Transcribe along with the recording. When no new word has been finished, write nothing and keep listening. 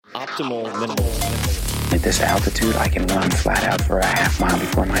optimal minimal. At this altitude, I can run flat out for a half mile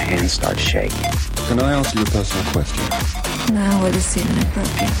before my hands start shaking. Can I ask you a personal question? Now would seem an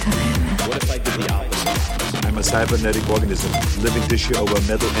appropriate time. What if I did the opposite? I'm a cybernetic organism, living tissue over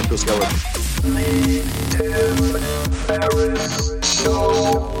metal endoskeleton.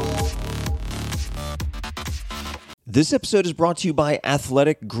 This episode is brought to you by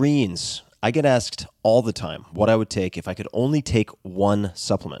Athletic Greens. I get asked all the time what I would take if I could only take one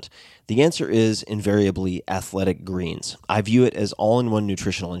supplement. The answer is invariably Athletic Greens. I view it as all-in-one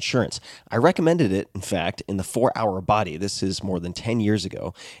nutritional insurance. I recommended it, in fact, in the 4-Hour Body. This is more than 10 years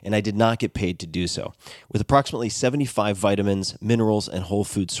ago, and I did not get paid to do so. With approximately 75 vitamins, minerals, and whole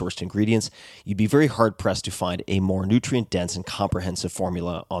food sourced ingredients, you'd be very hard-pressed to find a more nutrient-dense and comprehensive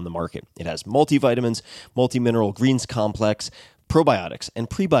formula on the market. It has multivitamins, multi-mineral greens complex, probiotics and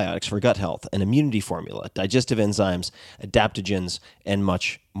prebiotics for gut health, an immunity formula, digestive enzymes, adaptogens, and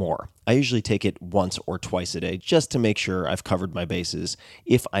much more. I usually take it once or twice a day just to make sure I've covered my bases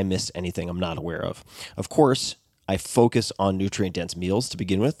if I missed anything I'm not aware of. Of course, I focus on nutrient-dense meals to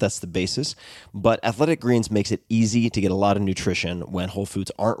begin with. That's the basis. But Athletic Greens makes it easy to get a lot of nutrition when whole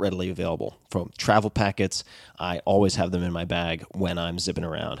foods aren't readily available. From travel packets, I always have them in my bag when I'm zipping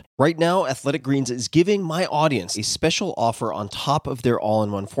around. Right now, Athletic Greens is giving my audience a special offer on top of their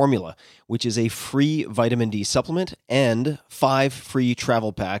all-in-one formula, which is a free vitamin D supplement and 5 free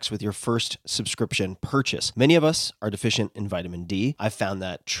travel packs with your first subscription purchase. Many of us are deficient in vitamin D. I've found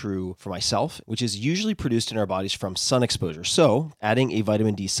that true for myself, which is usually produced in our bodies from sun exposure. So, adding a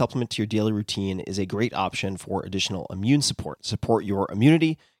vitamin D supplement to your daily routine is a great option for additional immune support. Support your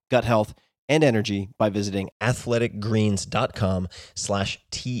immunity, gut health, and energy by visiting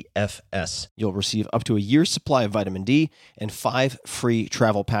athleticgreens.com/TFS. You'll receive up to a year's supply of vitamin D and 5 free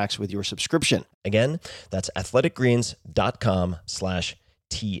travel packs with your subscription. Again, that's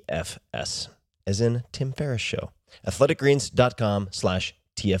athleticgreens.com/TFS, as in Tim Ferriss Show.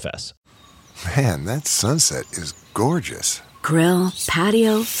 athleticgreens.com/TFS. Man, that sunset is gorgeous. Grill,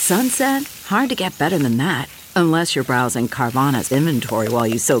 patio, sunset. Hard to get better than that. Unless you're browsing Carvana's inventory while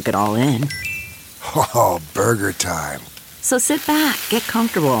you soak it all in. Oh, burger time. So sit back, get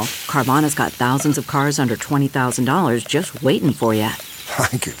comfortable. Carvana's got thousands of cars under $20,000 just waiting for you.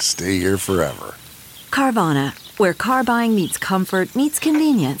 I could stay here forever. Carvana, where car buying meets comfort meets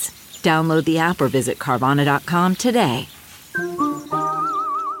convenience. Download the app or visit Carvana.com today.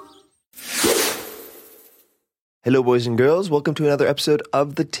 Hello, boys and girls. Welcome to another episode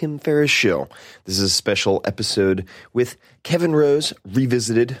of The Tim Ferriss Show. This is a special episode with Kevin Rose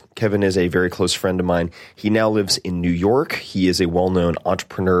Revisited. Kevin is a very close friend of mine. He now lives in New York. He is a well-known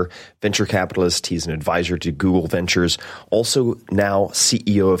entrepreneur, venture capitalist. He's an advisor to Google Ventures, also now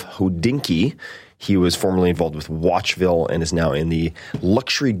CEO of Hodinkee. He was formerly involved with Watchville and is now in the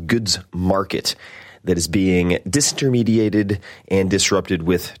luxury goods market that is being disintermediated and disrupted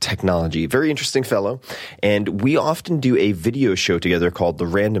with technology. Very interesting fellow. And we often do a video show together called The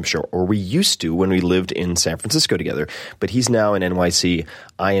Random Show, or we used to when we lived in San Francisco together. But he's now in NYC.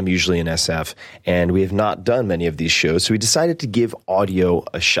 I am usually in SF. And we have not done many of these shows, so we decided to give audio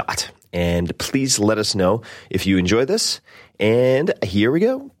a shot. And please let us know if you enjoy this. And here we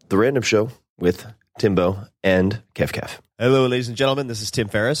go. The Random Show with Timbo and Kev. Hello, ladies and gentlemen. This is Tim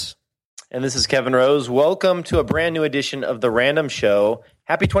Ferriss. And this is Kevin Rose. Welcome to a brand new edition of The Random Show.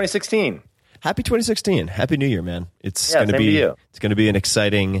 Happy 2016. Happy 2016. Happy New Year, man. It's going to be an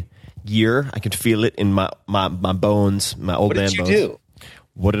exciting year. I can feel it in my bones, my old man bones. What did you do?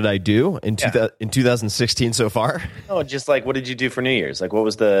 What did I do in 2016 so far? Oh, just like, what did you do for New Year's? Like, I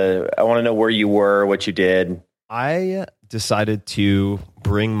want to know where you were, what you did. I decided to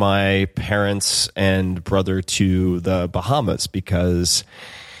bring my parents and brother to the Bahamas because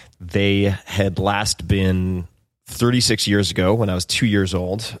they had last been 36 years ago when I was 2 years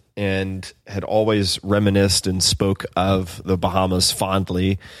old and had always reminisced and spoke of the Bahamas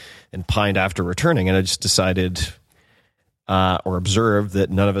fondly and pined after returning. And I just decided or observed that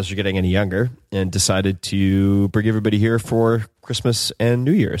none of us are getting any younger and decided to bring everybody here for Christmas and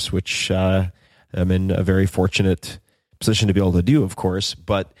New Year's, which I'm in a very fortunate position to be able to do, of course.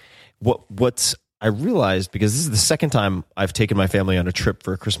 But what's I realized, because this is the second time I've taken my family on a trip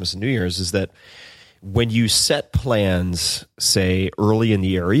for Christmas and New Year's, is that when you set plans, say early in the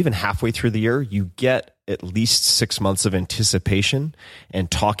year or even halfway through the year, you get at least 6 months of anticipation and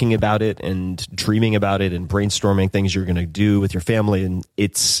talking about it and dreaming about it and brainstorming things you're going to do with your family. And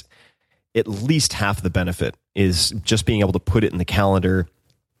it's at least half the benefit is just being able to put it in the calendar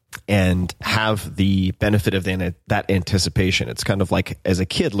and have the benefit of that anticipation. It's kind of like as a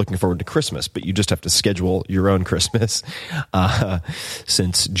kid looking forward to Christmas, but you just have to schedule your own Christmas,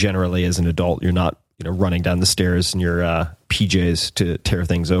 since generally as an adult you're not running down the stairs in your PJs to tear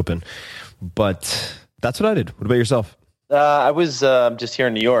things open. But that's what I did. What about yourself? I was just here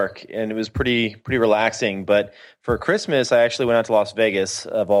in New York, and it was pretty relaxing. But for Christmas, I actually went out to Las Vegas,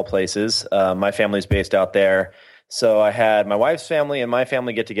 of all places. My family's based out there. So I had my wife's family and my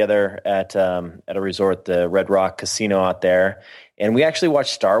family get together at a resort, the Red Rock Casino out there. And we actually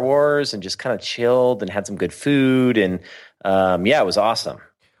watched Star Wars and just kind of chilled and had some good food. And it was awesome.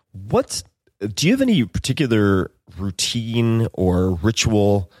 Do you have any particular routine or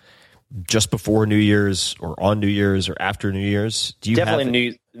ritual just before New Year's or on New Year's or after New Year's? Do you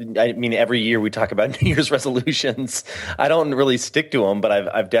Definitely every year we talk about New Year's resolutions. I don't really stick to them, but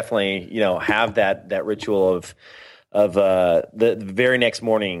I've definitely, have that ritual of the very next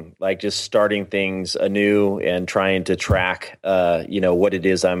morning, like just starting things anew and trying to track, what it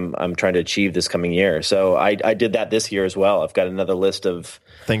is I'm trying to achieve this coming year. So I did that this year as well. I've got another list of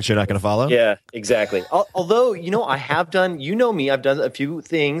things you're not going to follow. Yeah, exactly. Although, I have done, me, I've done a few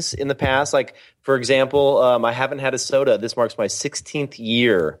things in the past. Like, for example, I haven't had a soda. This marks my 16th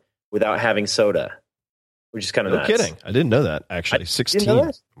year without having soda, which is kind of nuts. No kidding. I didn't know that, actually. 16. Didn't know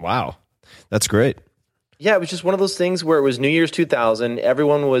that? Wow. That's great. Yeah, it was just one of those things where it was New Year's 2000.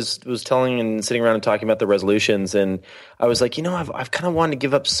 Everyone was telling and sitting around and talking about the resolutions, and I was like, I've kind of wanted to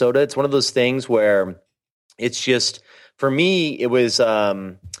give up soda. It's one of those things where it's just, for me, it was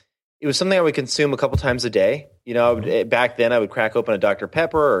something I would consume a couple times a day. Back then I would crack open a Dr.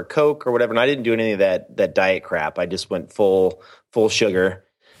 Pepper or Coke or whatever, and I didn't do any of that diet crap. I just went full sugar,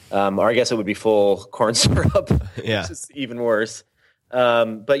 or I guess it would be full corn syrup. Yeah, which is even worse.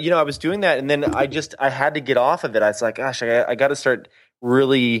 But I was doing that, and then I had to get off of it. I was like, gosh, I got to start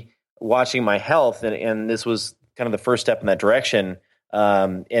really watching my health, and this was kind of the first step in that direction.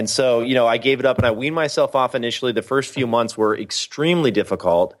 And so, I gave it up and I weaned myself off initially. The first few months were extremely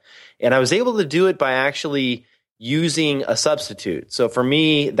difficult, and I was able to do it by actually using a substitute. So for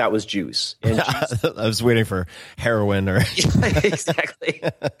me, that was juice. And juice I was waiting for heroin or exactly.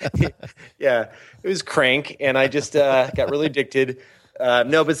 Yeah, it was crank, and I just got really addicted.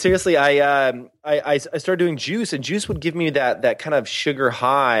 No, but seriously, I started doing juice, and juice would give me that kind of sugar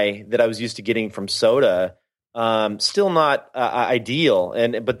high that I was used to getting from soda. Still not ideal,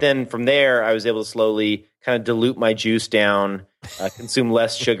 but then from there, I was able to slowly kind of dilute my juice down, consume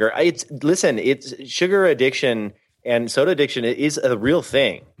less sugar. It's sugar addiction and soda addiction is a real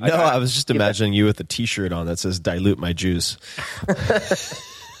thing. No, I was just imagining you with a T-shirt on that says "Dilute my juice."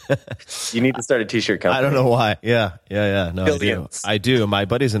 You need to start a T-shirt company. I don't know why. Yeah. No, Billions. I do. My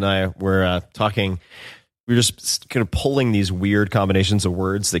buddies and I were talking. We were just kind of pulling these weird combinations of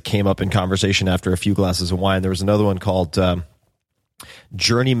words that came up in conversation after a few glasses of wine. There was another one called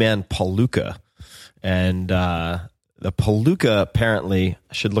Journeyman Palooka. And the Palooka, apparently,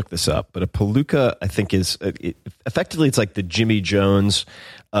 I should look this up, but a Palooka, I think, is effectively it's like the Jimmy Jones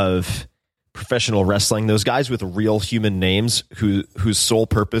of professional wrestling. Those guys with real human names whose sole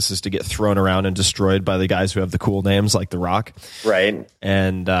purpose is to get thrown around and destroyed by the guys who have the cool names like The Rock. Right.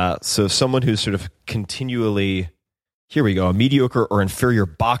 And so someone who's sort of continually, here we go, a mediocre or inferior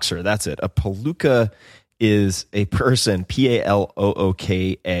boxer. That's it. A Palooka is a person,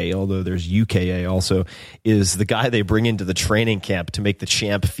 Palooka, although there's UKA also, is the guy they bring into the training camp to make the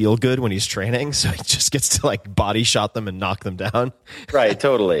champ feel good when he's training. So he just gets to like body shot them and knock them down. Right,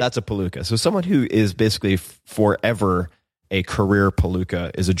 totally. That's a Palooka. So someone who is basically forever a career Palooka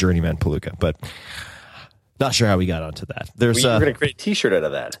is a journeyman Palooka. But not sure how we got onto that. You're going to create a T-shirt out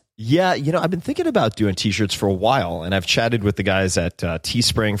of that. Yeah, I've been thinking about doing T-shirts for a while, and I've chatted with the guys at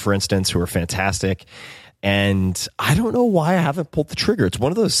Teespring, for instance, who are fantastic. And I don't know why I haven't pulled the trigger. It's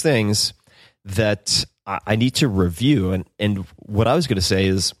one of those things that I need to review. And what I was going to say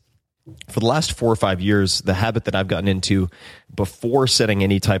is, for the last 4 or 5 years, the habit that I've gotten into before setting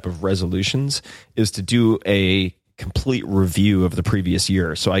any type of resolutions is to do a complete review of the previous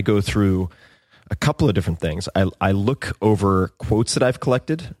year. So I go through a couple of different things. I look over quotes that I've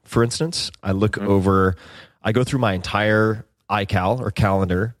collected, for instance. I go through my entire iCal or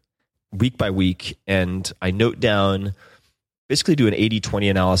calendar week by week, and I note down, basically do an 80-20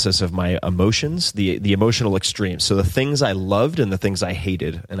 analysis of my emotions, the emotional extremes. So the things I loved and the things I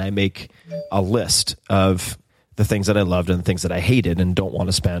hated. And I make a list of the things that I loved and the things that I hated and don't want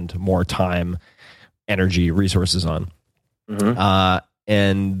to spend more time, energy, resources on. Mm-hmm.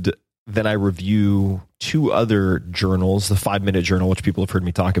 And then I review two other journals, the 5-Minute Journal, which people have heard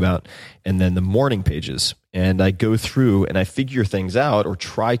me talk about, and then the morning pages. And I go through and I figure things out or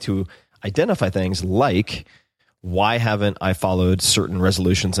try to identify things like, why haven't I followed certain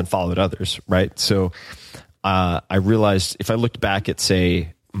resolutions and followed others, right? So I realized if I looked back at,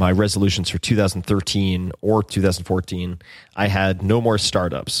 say, my resolutions for 2013 or 2014, I had no more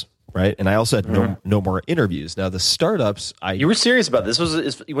startups, right? And I also had no more interviews. Now the startups, you were serious about this.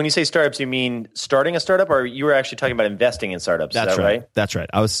 When you say startups, you mean starting a startup, or you were actually talking about investing in startups? That's is that right? That's right.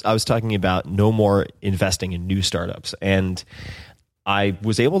 I was talking about no more investing in new startups, and I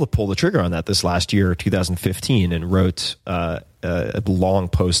was able to pull the trigger on that this last year, 2015, and wrote a long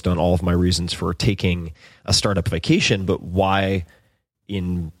post on all of my reasons for taking a startup vacation, but why,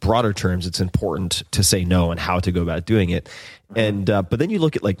 in broader terms, it's important to say no and how to go about doing it. And but then you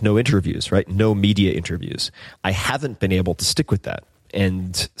look at like no interviews, right? No media interviews. I haven't been able to stick with that.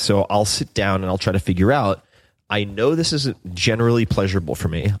 And so I'll sit down and I'll try to figure out, I know this isn't generally pleasurable for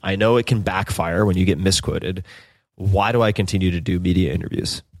me. I know it can backfire when you get misquoted. Why do I continue to do media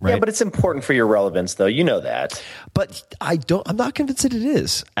interviews? Right? Yeah, but it's important for your relevance, though. You know that. But I'm not convinced that it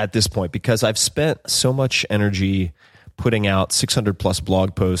is at this point, because I've spent so much energy putting out 600 plus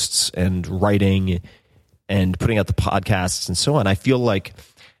blog posts and writing and putting out the podcasts and so on. I feel like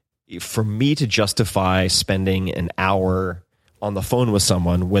for me to justify spending an hour on the phone with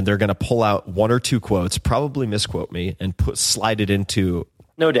someone when they're going to pull out one or two quotes, probably misquote me, and slide it into,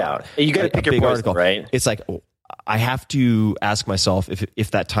 no doubt, you got to pick your poison, article, right? It's like, I have to ask myself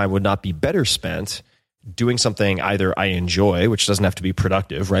if that time would not be better spent doing something either I enjoy, which doesn't have to be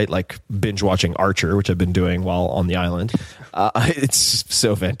productive, right? Like binge watching Archer, which I've been doing while on the island. It's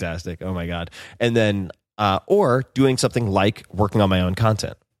so fantastic. Oh my God. And then, or doing something like working on my own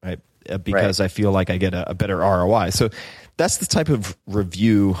content, right? Because I feel like I get a better ROI. So that's the type of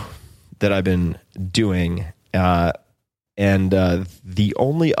review that I've been doing. And the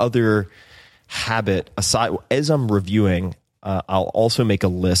only other habit aside, as I'm reviewing, I'll also make a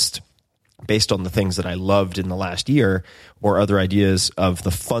list based on the things that I loved in the last year or other ideas of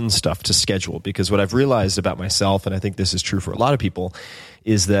the fun stuff to schedule. Because what I've realized about myself, and I think this is true for a lot of people,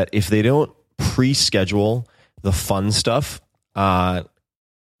 is that if they don't pre-schedule the fun stuff,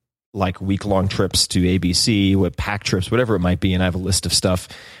 like week-long trips to ABC, pack trips, whatever it might be, and I have a list of stuff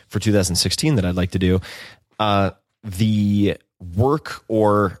for 2016 that I'd like to do, the work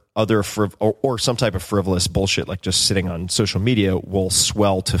or other or some type of frivolous bullshit like just sitting on social media will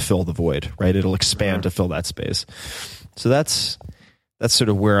swell to fill the void, right? It'll expand to fill that space. So that's sort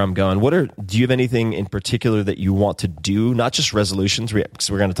of where I'm going. Do you have anything in particular that you want to do? Not just resolutions, because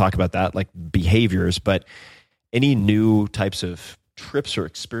we're going to talk about that, like behaviors, but any new types of trips or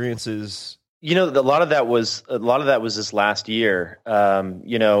experiences? You know, a lot of that was this last year.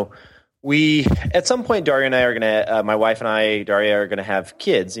 We, at some point, Daria and I are going to, my wife and I, Daria, are going to have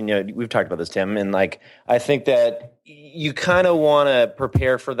kids. And, we've talked about this, Tim. And I think that you kind of want to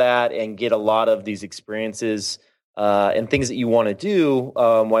prepare for that and get a lot of these experiences and things that you want to do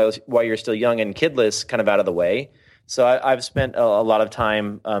while you're still young and kidless kind of out of the way. So I've spent a lot of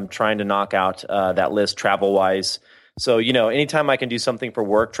time trying to knock out that list travel-wise. So, anytime I can do something for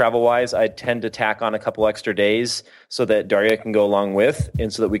work travel-wise, I tend to tack on a couple extra days so that Daria can go along with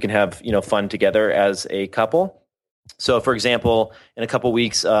and so that we can have, fun together as a couple. So, for example, in a couple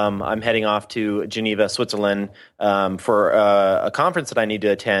weeks, I'm heading off to Geneva, Switzerland for a conference that I need to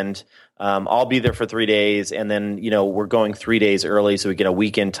attend. I'll be there for 3 days, and then, we're going 3 days early so we get a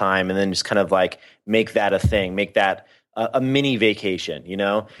weekend time, and then just kind of make that a thing, make that a mini vacation,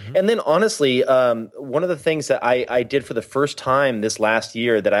 Mm-hmm. And then honestly, one of the things that I did for the first time this last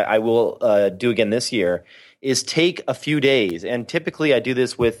year that I will do again this year is take a few days. And typically I do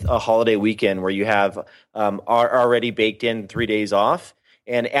this with a holiday weekend where you have already baked in 3 days off,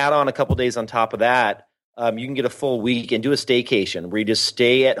 and add on a couple days on top of that. You can get a full week and do a staycation where you just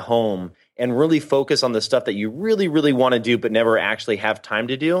stay at home and really focus on the stuff that you really, really want to do but never actually have time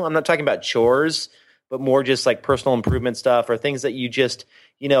to do. I'm not talking about chores, but more just like personal improvement stuff or things that you just,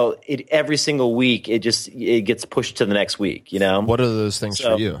 every single week, it gets pushed to the next week, What are those things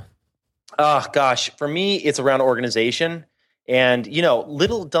for you? Oh, gosh. For me, it's around organization and,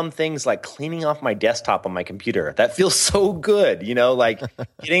 little dumb things like cleaning off my desktop on my computer. That feels so good, like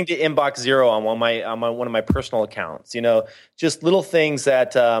getting to inbox zero on one of my personal accounts, just little things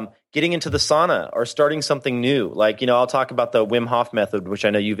that getting into the sauna or starting something new. I'll talk about the Wim Hof method, which I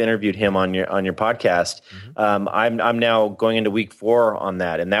know you've interviewed him on your podcast. Mm-hmm. I'm now going into week 4 on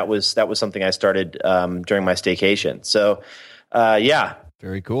that. And that was something I started during my staycation. So, yeah.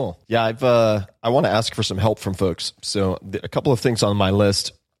 Very cool. Yeah. I want to ask for some help from folks. So a couple of things on my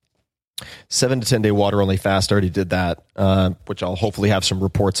list. 7 to 10 day water only fast. I already did that, which I'll hopefully have some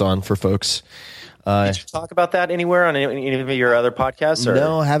reports on for folks. Did you talk about that anywhere on any of your other podcasts? Or?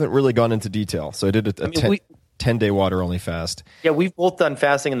 No, I haven't really gone into detail. So I did a 10-day water only fast. Yeah, we've both done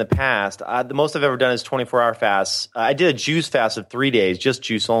fasting in the past. The most I've ever done is 24-hour fasts. I did a juice fast of 3 days, just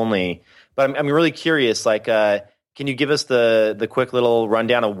juice only. But I'm really curious, like, can you give us the quick little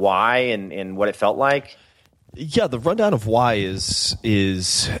rundown of why and what it felt like? Yeah, the rundown of why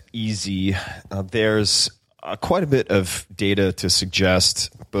is easy. There's quite a bit of data to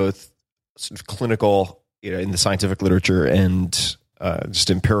suggest both sort of clinical, in the scientific literature, and just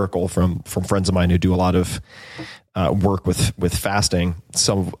empirical from friends of mine who do a lot of work with fasting.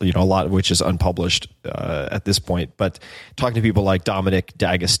 Some, a lot of which is unpublished at this point. But talking to people like Dom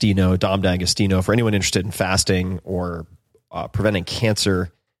D'Agostino, for anyone interested in fasting or preventing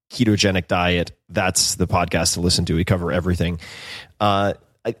cancer, ketogenic diet, that's the podcast to listen to. We cover everything.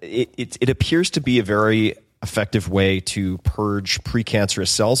 It appears to be a very effective way to purge precancerous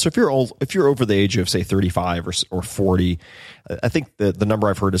cells. So if you're over the age of, say, 35 or 40, I think the number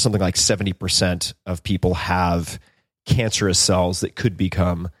I've heard is something like 70% of people have cancerous cells that could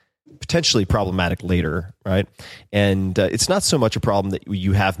become potentially problematic later, right? And it's not so much a problem that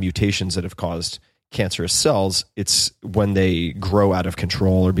you have mutations that have caused cancerous cells. It's when they grow out of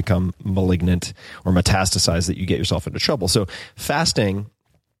control or become malignant or metastasize that you get yourself into trouble. So fasting,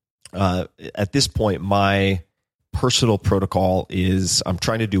 at this point, my personal protocol is I'm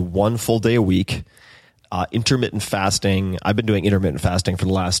trying to do 1 full day a week. Intermittent fasting, I've been doing intermittent fasting for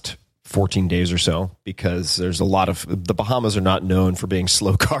the last 14 days or so, because there's a lot of, the Bahamas are not known for being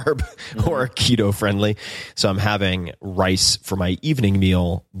slow carb or keto friendly. So I'm having rice for my evening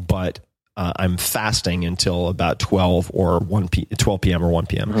meal, but I'm fasting until about 12 p.m. or 1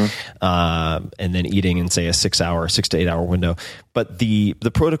 p.m. And then eating in, say, a 6 to 8 hour window. But the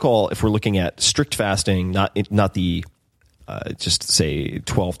protocol, if we're looking at strict fasting, not the just say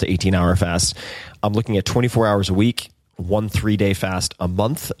 12 to 18 hour fast, I'm looking at 24 hours a week, 1 3-day fast a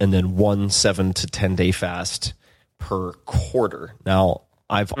month, and then 1 7 to 10 day fast per quarter. Now,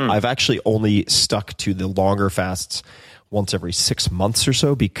 I've actually only stuck to the longer fasts once every 6 months or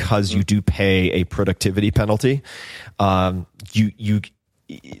so, because you do pay a productivity penalty. The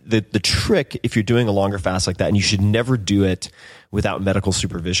trick, if you're doing a longer fast like that, and you should never do it without medical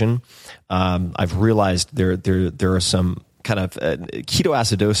supervision. I've realized there are some kind of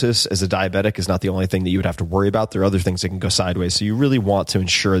ketoacidosis as a diabetic is not the only thing that you would have to worry about. There are other things that can go sideways. So you really want to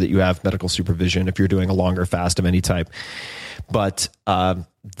ensure that you have medical supervision if you're doing a longer fast of any type. But I'm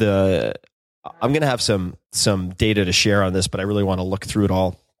going to have some data to share on this, but I really want to look through it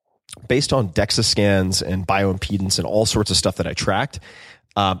all. Based on DEXA scans and bioimpedance and all sorts of stuff that I tracked,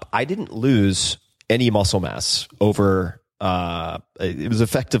 I didn't lose any muscle mass over, it was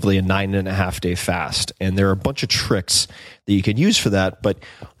effectively a 9.5 day fast. And there are a bunch of tricks that you can use for that. But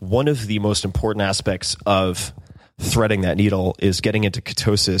one of the most important aspects of threading that needle is getting into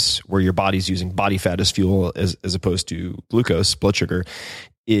ketosis, where your body's using body fat as fuel as opposed to glucose, blood sugar.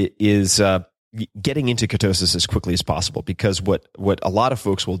 It is getting into ketosis as quickly as possible, because what a lot of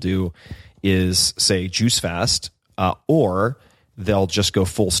folks will do is say juice fast, or they'll just go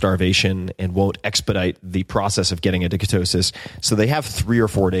full starvation and won't expedite the process of getting into ketosis. So they have 3 or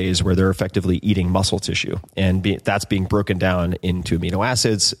 4 days where they're effectively eating muscle tissue, and that's being broken down into amino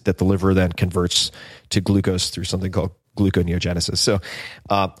acids that the liver then converts to glucose through something called gluconeogenesis. So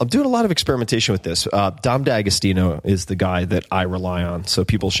I'm doing a lot of experimentation with this. Dom D'Agostino is the guy that I rely on. So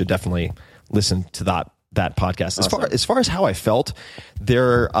people should definitely listen to that podcast. Awesome. As far as how I felt,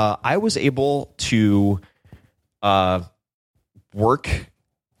 I was able to work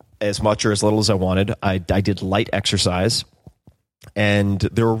as much or as little as I wanted. I did light exercise, and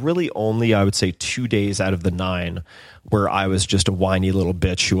there were really only, I would say, 2 days out of the 9 where I was just a whiny little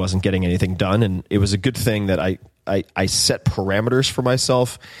bitch who wasn't getting anything done. And it was a good thing that I set parameters for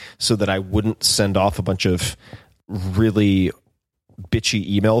myself so that I wouldn't send off a bunch of really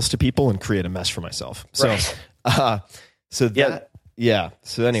bitchy emails to people and create a mess for myself. Right. So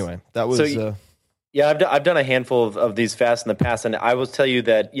anyway, that was. Yeah, I've done a handful of these fasts in the past, and I will tell you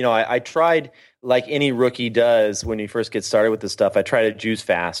that, I tried, like any rookie does when you first get started with this stuff, I tried a juice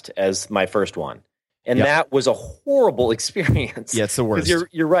fast as my first one. And that was a horrible experience. Yeah, it's the worst. Because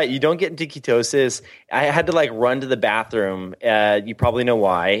you're right. You don't get into ketosis. I had to run to the bathroom. You probably know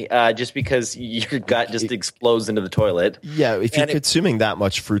why. Just because your gut just explodes into the toilet. Yeah, if you're consuming that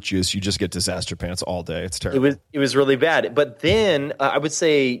much fruit juice, you just get disaster pants all day. It's terrible. It was really bad. But then I would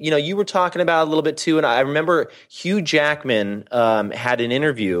say, you were talking about it a little bit too. And I remember Hugh Jackman had an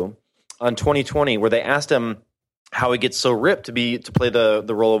interview on 2020 where they asked him, how he gets so ripped to play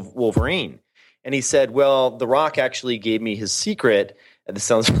the role of Wolverine. And he said, well, The Rock actually gave me his secret. And this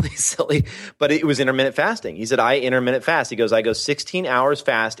sounds really silly, but it was intermittent fasting. He said, I intermittent fast. He goes, I go 16 hours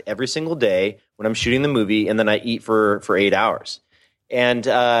fast every single day when I'm shooting the movie, and then I eat for 8 hours. And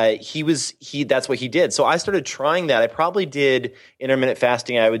that's what he did. So I started trying that. I probably did intermittent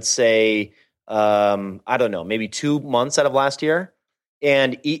fasting, I would say, I don't know, maybe 2 months out of last year.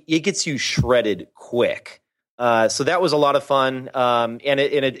 And it gets you shredded quick. So that was a lot of fun. And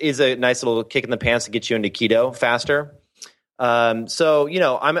it is a nice little kick in the pants to get you into keto faster.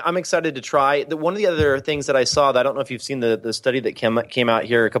 So, I'm excited to try. One of the other things that I saw, that I don't know if you've seen the study that came out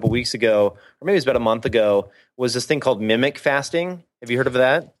here a couple weeks ago, or maybe it was about a month ago, was this thing called mimic fasting. Have you heard of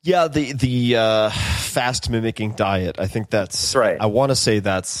that? Yeah, the fast mimicking diet. I think that's right. I want to say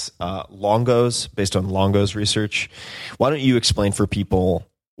that's Longo's, based on Longo's research. Why don't you explain for people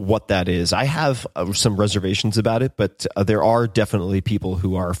what that is? I have some reservations about it, but there are definitely people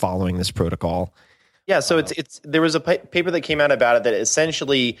who are following this protocol. Yeah, so there was a paper that came out about it that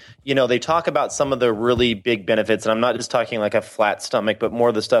essentially, they talk about some of the really big benefits, and I'm not just talking like a flat stomach, but more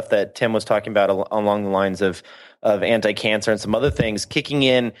of the stuff that Tim was talking about along the lines of anti-cancer and some other things kicking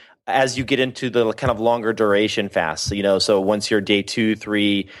in as you get into the kind of longer duration fasts, so once you're day 2,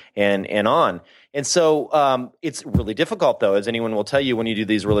 3, and on. And so it's really difficult, though, as anyone will tell you, when you do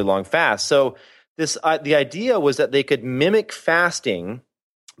these really long fasts. So the idea was that they could mimic fasting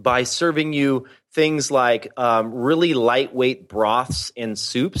by serving you things like really lightweight broths and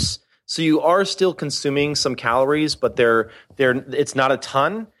soups. So you are still consuming some calories, but it's not a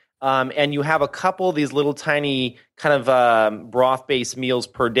ton. And you have a couple of these little tiny kind of broth-based meals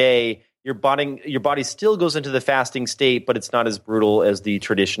per day. Your body still goes into the fasting state, but it's not as brutal as the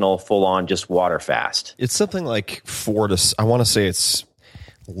traditional full-on just water fast. It's something like I want to say it's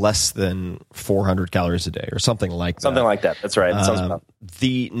less than 400 calories a day or something like that. Something like that. That's right. That sounds about.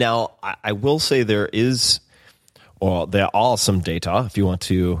 Now, I will say there are some data, if you want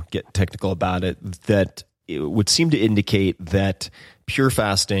to get technical about it, that it would seem to indicate that pure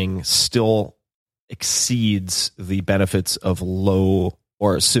fasting still exceeds the benefits of low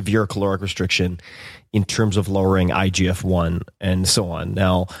or severe caloric restriction in terms of lowering IGF-1 and so on.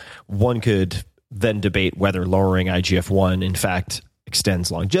 Now, one could then debate whether lowering IGF-1, in fact,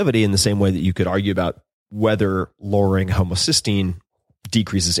 extends longevity in the same way that you could argue about whether lowering homocysteine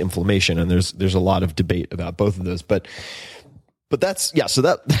decreases inflammation. And there's a lot of debate about both of those, but that's, so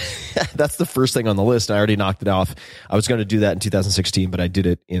that's the first thing on the list. I already knocked it off. I was going to do that in 2016, but I did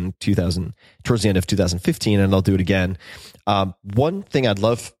it in towards the end of 2015, and I'll do it again. One thing I'd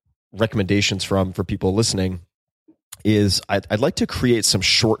love recommendations for people listening is I'd like to create some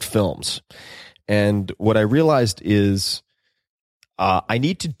short films. And what I realized is, I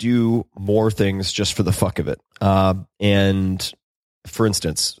need to do more things just for the fuck of it. And for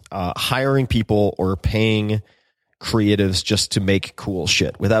instance, hiring people or paying creatives just to make cool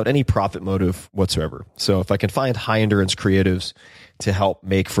shit without any profit motive whatsoever. So if I can find high endurance creatives to help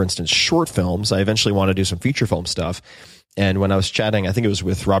make, for instance, short films, I eventually want to do some feature film stuff. And when I was chatting, I think it was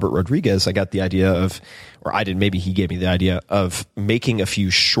with Robert Rodriguez, I got the idea of, or I did, maybe he gave me the idea of making a few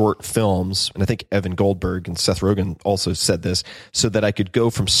short films. And I think Evan Goldberg and Seth Rogen also said this, so that I could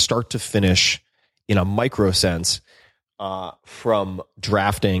go from start to finish in a micro sense, from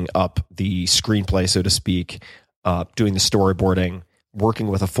drafting up the screenplay, so to speak, doing the storyboarding, working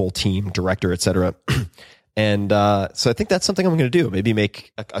with a full team, director, etc. And so I think that's something I'm going to do. Maybe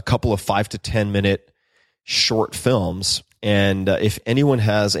make a couple of 5 to 10 minute short films. And if anyone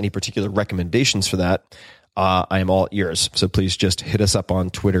has any particular recommendations for that, I am all ears. So please just hit us up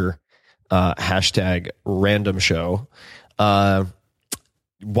on Twitter, #randomshow.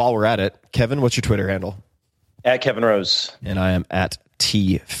 While we're at it, Kevin, what's your Twitter handle? At Kevin Rose. And I am at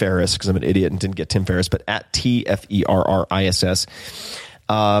T Ferriss, because I'm an idiot and didn't get Tim Ferriss, but at TFERRISS.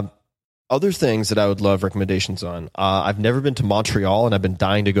 Other things that I would love recommendations on. I've never been to Montreal, and I've been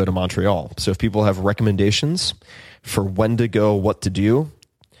dying to go to Montreal. So if people have recommendations for when to go, what to do,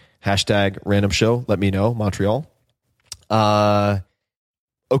 #randomshow, let me know, Montreal.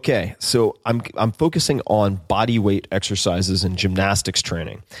 Okay, so I'm focusing on body weight exercises and gymnastics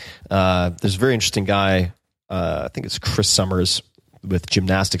training. There's a very interesting guy, I think it's Chris Summers, with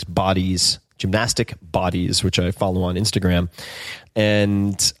Gymnastic Bodies, which I follow on Instagram.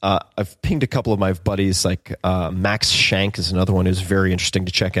 And I've pinged a couple of my buddies, like Max Shank is another one who's very interesting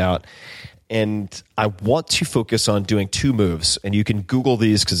to check out. And I want to focus on doing 2 moves. And you can Google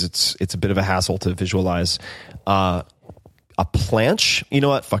these because it's a bit of a hassle to visualize. A planche, you know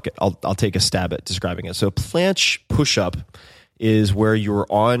what? Fuck it. I'll take a stab at describing it. So a planche push-up is where you're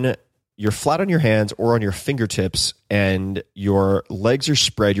on you're flat on your hands or on your fingertips, and your legs are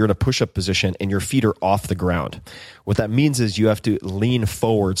spread. You're in a push-up position, and your feet are off the ground. What that means is you have to lean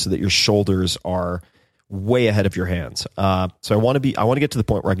forward so that your shoulders are way ahead of your hands. So I want to get to the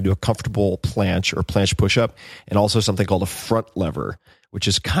point where I can do a comfortable planche or planche push-up, and also something called a front lever, which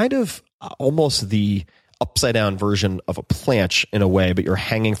is kind of almost the upside down version of a planche in a way, but you're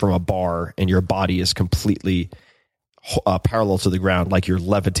hanging from a bar and your body is completely parallel to the ground, like you're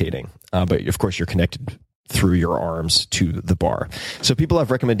levitating. But of course, you're connected through your arms to the bar. So people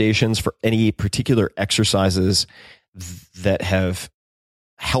have recommendations for any particular exercises that have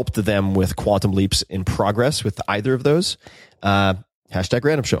helped them with quantum leaps in progress with either of those. Hashtag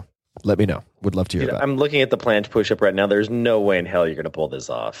Random Show. Let me know. Would love to hear that. I'm looking at the planche push-up right now. There's no way in hell you're going to pull this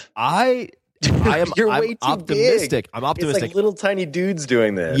off. You're way too optimistic. Big. I'm optimistic. It's like little tiny dudes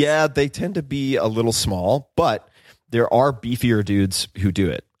doing this. Yeah, they tend to be a little small, but there are beefier dudes who do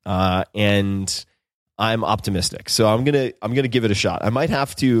it, and I'm optimistic. So I'm gonna give it a shot. I might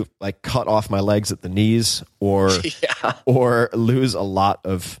have to like cut off my legs at the knees, or lose a lot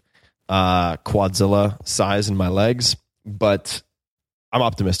of quadzilla size in my legs, but I'm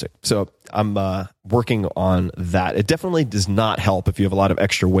optimistic. So I'm working on that. It definitely does not help if you have a lot of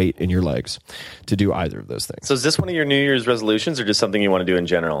extra weight in your legs to do either of those things. So is this one of your New Year's resolutions, or just something you want to do in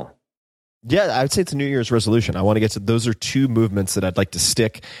general? Yeah, I would say it's a New Year's resolution. I want to get to those. Are two movements that I'd like to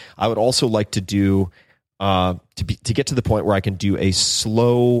stick. I would also like to do to get to the point where I can do a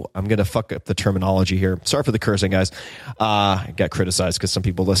slow. I'm going to fuck up the terminology here. Sorry for the cursing, guys. I got criticized because some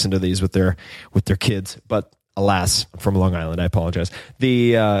people listen to these with their kids, but alas, I'm from Long Island. I apologize.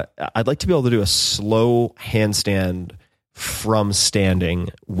 I'd like to be able to do a slow handstand from standing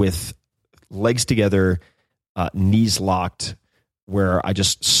with legs together, knees locked, where I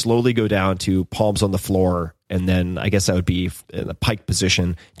just slowly go down to palms on the floor, and then I guess that would be in the pike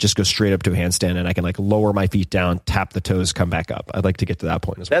position, just go straight up to a handstand, and I can like lower my feet down, tap the toes, come back up. I'd like to get to that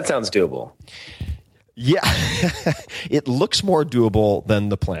point as well. That sounds doable. Yeah. It looks more doable than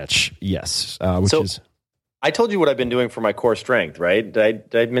the planche. Yes. I told you what I've been doing for my core strength, right?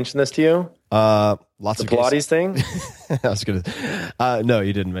 Did I mention this to you? Lots the of Pilates thing. I was gonna. No,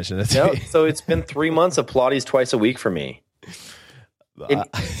 you didn't mention it. No, so it's been 3 months of Pilates twice a week for me.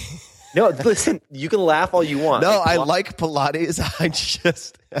 No, listen. You can laugh all you want. No, I like Pilates. I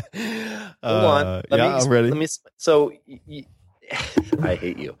just hold on. I'm ready. So. I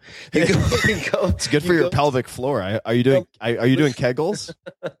hate you. It's good for your pelvic floor. Are you doing Kegels?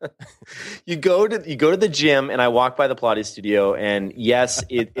 You go to the gym, and I walk by the Pilates studio, and yes,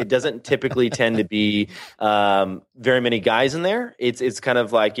 it doesn't typically tend to be very many guys in there. It's kind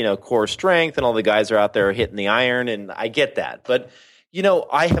of like, core strength, and all the guys are out there hitting the iron, and I get that, but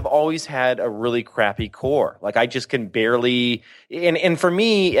I have always had a really crappy core. Like I just can barely, and for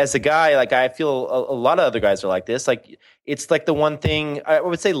me as a guy, like I feel a lot of other guys are like this. Like it's like the one thing I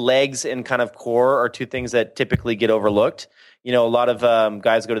would say, legs and kind of core are two things that typically get overlooked. A lot of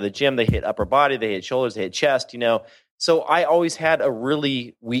guys go to the gym, they hit upper body, they hit shoulders, they hit chest, So I always had a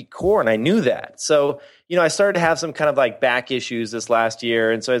really weak core, and I knew that. So, I started to have some kind of like back issues this last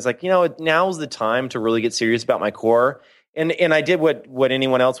year. And so I was like, now's the time to really get serious about my core. And I did what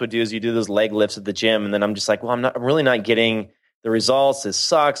anyone else would do, is you do those leg lifts at the gym, and then I'm just like, well, I'm really not getting the results. This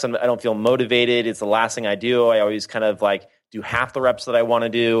sucks. I don't feel motivated. It's the last thing I do. I always kind of like do half the reps that I want to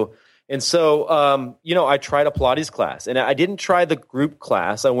do. And so, I tried a Pilates class, and I didn't try the group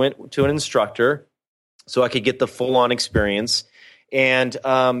class. I went to an instructor so I could get the full on experience. And,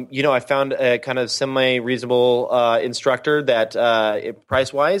 I found a kind of semi-reasonable instructor that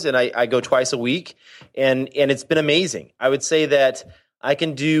price-wise, and I go twice a week, and it's been amazing. I would say that I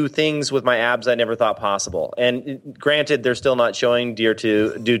can do things with my abs I never thought possible. And granted, they're still not showing due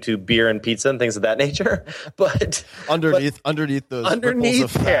to beer and pizza and things of that nature. But underneath those ripples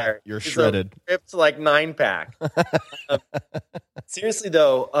of fat, you're shredded. It's like 9-pack. Seriously,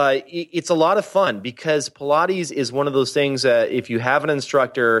 though, it's a lot of fun, because Pilates is one of those things that if you have an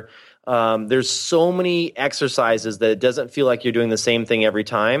instructor, there's so many exercises that it doesn't feel like you're doing the same thing every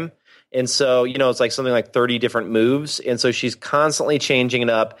time. And so, it's like something like 30 different moves. And so she's constantly changing it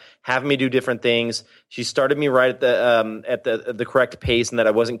up, having me do different things. She started me right at the correct pace, and that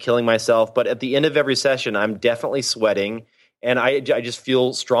I wasn't killing myself. But at the end of every session, I'm definitely sweating, and I just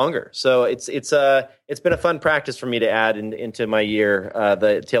feel stronger. So it's been a fun practice for me to add into my year,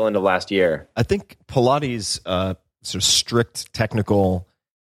 the tail end of last year. I think Pilates, sort of strict technical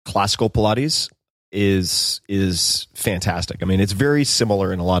classical Pilates, is fantastic. I mean, it's very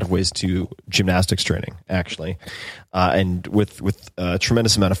similar in a lot of ways to gymnastics training, actually, and with a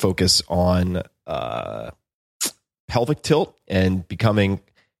tremendous amount of focus on pelvic tilt and becoming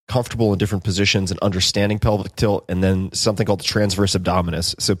comfortable in different positions and understanding pelvic tilt, and then something called the transverse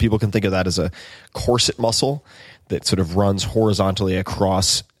abdominis. So people can think of that as a corset muscle that sort of runs horizontally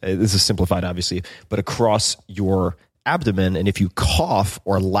across, this is simplified obviously, but across your abdomen. And if you cough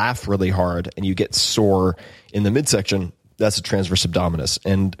or laugh really hard and you get sore in the midsection, that's a transverse abdominis.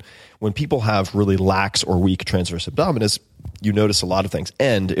 And when people have really lax or weak transverse abdominis, you notice a lot of things.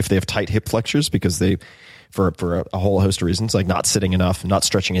 And if they have tight hip flexors, because they, for a whole host of reasons, like not sitting enough, not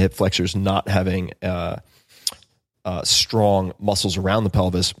stretching hip flexors, not having strong muscles around the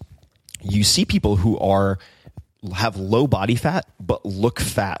pelvis, you see people who have low body fat but look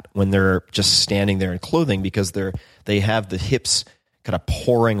fat when they're just standing there in clothing, because they have the hips kind of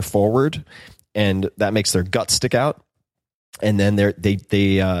pouring forward, and that makes their gut stick out. And then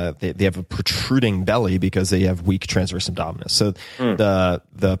they have a protruding belly because they have weak transverse abdominis. So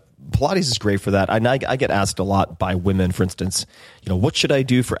the Pilates is great for that. I get asked a lot by women, for instance, what should I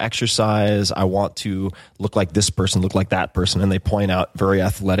do for exercise? I want to look like this person, look like that person. And they point out very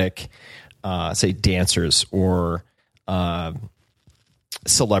athletic, say dancers or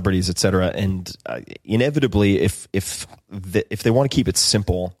celebrities, etc. And inevitably, if they want to keep it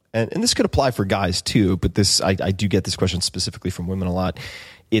simple, and this could apply for guys too, but I do get this question specifically from women a lot.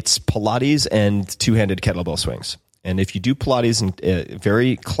 It's Pilates and two-handed kettlebell swings. And if you do Pilates and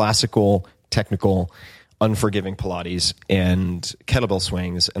very classical, technical, unforgiving Pilates and kettlebell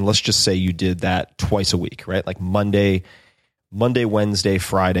swings, and let's just say you did that twice a week, right? Like Monday, Wednesday,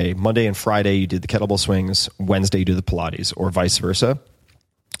 Friday. Monday and Friday you did the kettlebell swings. Wednesday you do the Pilates, or vice versa.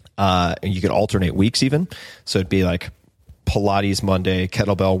 And you could alternate weeks even. So it'd be like Pilates Monday,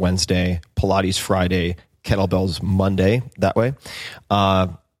 kettlebell Wednesday, Pilates Friday, kettlebells Monday, that way.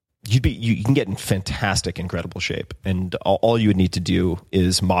 You can get in fantastic, incredible shape. And all you would need to do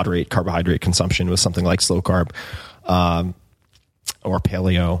is moderate carbohydrate consumption with something like slow carb, or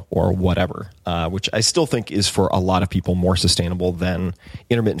paleo or whatever, which I still think is for a lot of people more sustainable than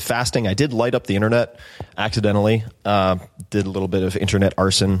intermittent fasting. I did light up the internet accidentally, did a little bit of internet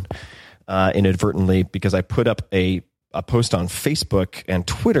arson inadvertently, because I put up a post on Facebook and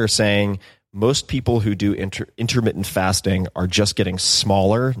Twitter saying most people who do intermittent fasting are just getting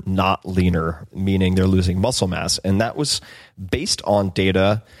smaller, not leaner, meaning they're losing muscle mass. And that was based on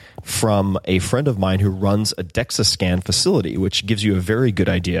data from a friend of mine who runs a DEXA scan facility, which gives you a very good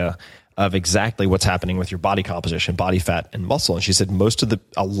idea of exactly what's happening with your body composition, body fat, and muscle. And she said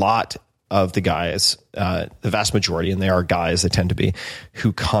a lot of the guys, the vast majority, and they are guys, they tend to be,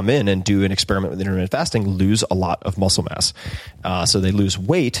 who come in and do an experiment with intermittent fasting lose a lot of muscle mass. So they lose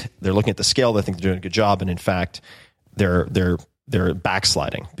weight. They're looking at the scale. They think they're doing a good job. And in fact, they're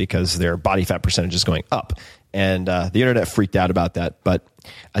backsliding because their body fat percentage is going up. And the internet freaked out about that. But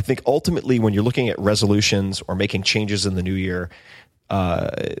I think ultimately when you're looking at resolutions or making changes in the new year,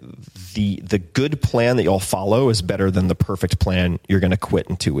 the good plan that you'll follow is better than the perfect plan you're going to quit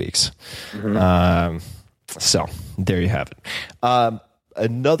in 2 weeks. Mm-hmm. So there you have it.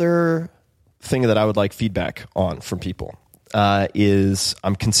 Another thing that I would like feedback on from people is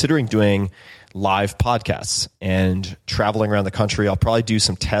I'm considering doing live podcasts and traveling around the country. I'll probably do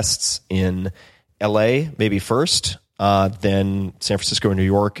some tests in LA, maybe first, then San Francisco and New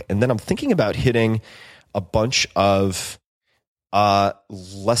York. And then I'm thinking about hitting a bunch of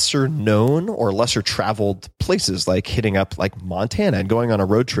lesser known or lesser traveled places, like hitting up like Montana and going on a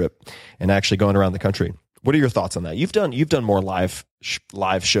road trip and actually going around the country. What are your thoughts on that? You've done more live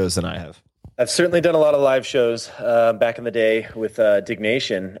shows than I have. I've certainly done a lot of live shows back in the day with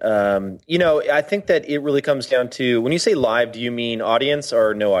Dignation. I think that it really comes down to, when you say live, do you mean audience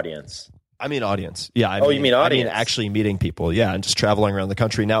or no audience? I mean audience. Yeah. You mean audience? I mean actually meeting people. Yeah, and just traveling around the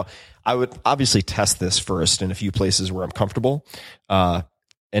country. Now, I would obviously test this first in a few places where I'm comfortable and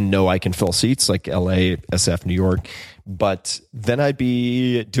know I can fill seats, like LA, SF, New York. But then I'd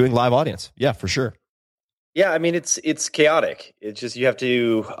be doing live audience. Yeah, for sure. Yeah, I mean, it's chaotic. It's just, you have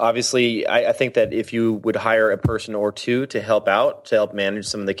to, obviously, I think that if you would hire a person or two to help out, to help manage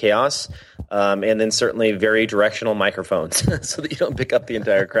some of the chaos, and then certainly very directional microphones so that you don't pick up the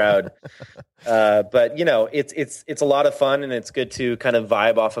entire crowd. But it's a lot of fun, and it's good to kind of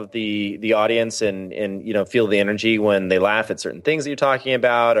vibe off of the audience and feel the energy when they laugh at certain things that you're talking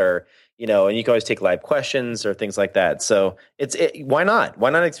about, or and you can always take live questions or things like that. So why not? Why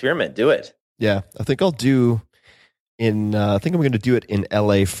not experiment? Do it. Yeah, I think I'm going to do it in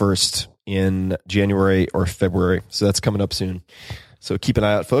LA first in January or February. So that's coming up soon. So keep an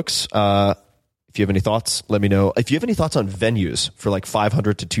eye out, folks. If you have any thoughts, let me know. If you have any thoughts on venues for like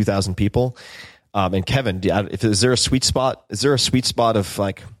 500 to 2,000 people, and Kevin, is there a sweet spot? Is there a sweet spot of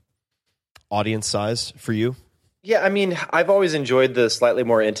like audience size for you? Yeah, I mean, I've always enjoyed the slightly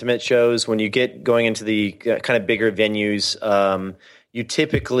more intimate shows. When you get going into the kind of bigger venues, you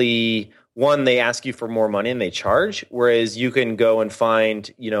typically, one, they ask you for more money and they charge, whereas you can go and find,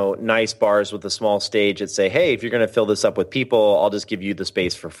 nice bars with a small stage that say, hey, if you're going to fill this up with people, I'll just give you the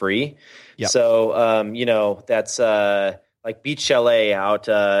space for free. Yep. So, that's like Beach Chalet out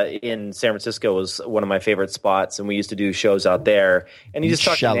in San Francisco was one of my favorite spots, and we used to do shows out there. And you just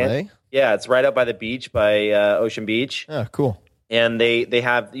talk Chalet? Yeah, it's right out by the beach, by Ocean Beach. Oh, cool. And they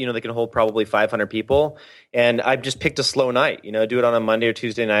have, they can hold probably 500 people. And I've just picked a slow night, do it on a Monday or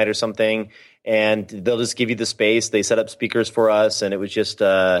Tuesday night or something. And they'll just give you the space. They set up speakers for us. And it was just,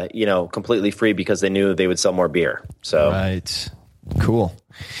 completely free because they knew they would sell more beer. So Right. Cool.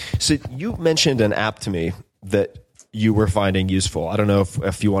 So you mentioned an app to me that you were finding useful. I don't know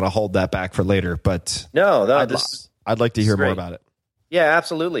if you want to hold that back for later, but no, I'd like to hear more great. about it. Yeah,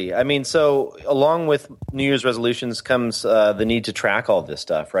 absolutely. I mean, so along with New Year's resolutions comes the need to track all this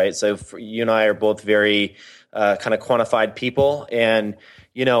stuff, right? So you and I are both very kind of quantified people. And,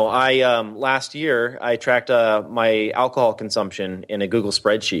 I last year, I tracked my alcohol consumption in a Google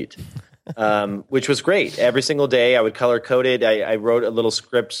spreadsheet, which was great. Every single day I would color code it. I wrote a little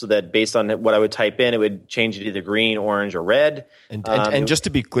script so that based on what I would type in, it would change it either green, orange, or red. And just to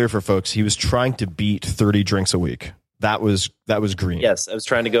be clear for folks, he was trying to beat 30 drinks a week. That was green. Yes, I was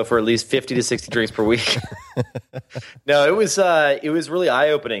trying to go for at least 50 to 60 drinks per week. No, it was really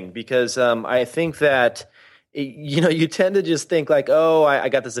eye-opening because I think that you tend to just think like, oh, I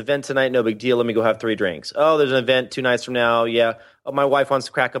got this event tonight, no big deal. Let me go have 3 drinks. Oh, there's an event 2 nights from now. Yeah, oh, my wife wants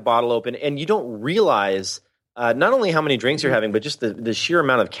to crack a bottle open, and you don't realize not only how many drinks you're having, but just the sheer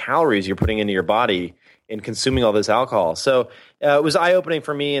amount of calories you're putting into your body in consuming all this alcohol. So it was eye-opening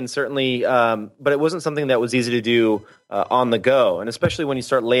for me, and certainly, but it wasn't something that was easy to do on the go, and especially when you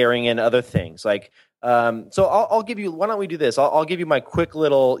start layering in other things. Like, so I'll give you. Why don't we do this? I'll give you my quick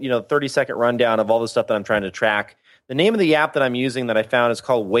little, 30-second rundown of all the stuff that I'm trying to track. The name of the app that I'm using that I found is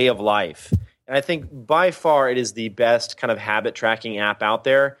called Way of Life, and I think by far it is the best kind of habit tracking app out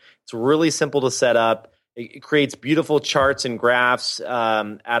there. It's really simple to set up. It creates beautiful charts and graphs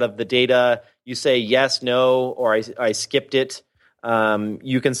out of the data. You say yes, no, or I skipped it.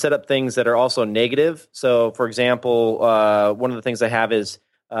 You can set up things that are also negative. So, for example, one of the things I have is,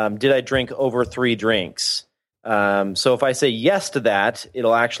 did I drink over 3 drinks? So if I say yes to that,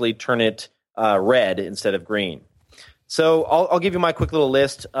 it'll actually turn it red instead of green. So I'll give you my quick little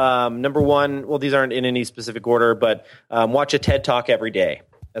list. Number 1, well, these aren't in any specific order, but watch a TED Talk every day.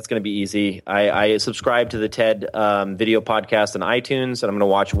 That's going to be easy. I subscribe to the TED video podcast on iTunes, and I'm going to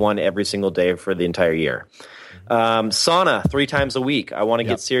watch one every single day for the entire year. Sauna 3 times a week. I want to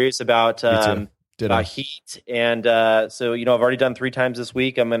get serious about heat. And so, I've already done 3 times this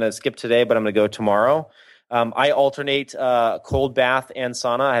week. I'm going to skip today, but I'm going to go tomorrow. I alternate cold bath and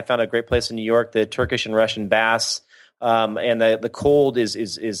sauna. I found a great place in New York, the Turkish and Russian baths. And the cold is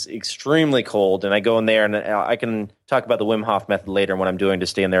extremely cold, and I go in there, and I can talk about the Wim Hof method later and what I'm doing to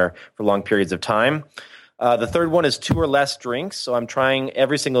stay in there for long periods of time. The third one is 2 or less drinks, so I'm trying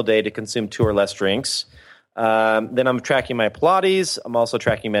every single day to consume 2 or less drinks. Then I'm tracking my Pilates. I'm also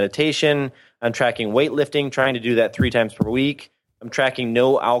tracking meditation. I'm tracking weightlifting, trying to do that 3 times per week. I'm tracking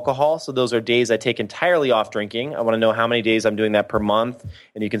no alcohol, so those are days I take entirely off drinking. I want to know how many days I'm doing that per month,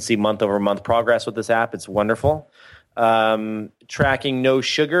 and you can see month over month progress with this app. It's wonderful. Tracking no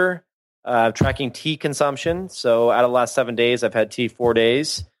sugar, tracking tea consumption. So out of the last 7 days, I've had tea 4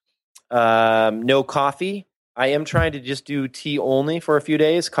 days. No coffee. I am trying to just do tea only for a few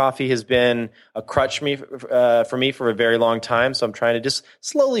days. Coffee has been a crutch for me for a very long time. So I'm trying to just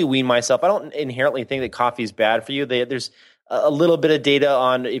slowly wean myself. I don't inherently think that coffee is bad for you. There's a little bit of data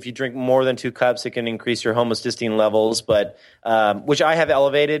on if you drink more than 2 cups, it can increase your homocysteine levels, but which I have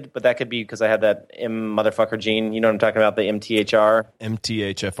elevated, but that could be because I have that motherfucker gene. You know what I'm talking about, the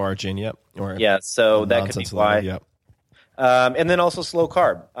MTHFR gene, yep. Or so that could be why. Yep. And then also slow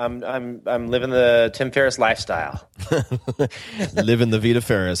carb. I'm living the Tim Ferriss lifestyle. Living the Vita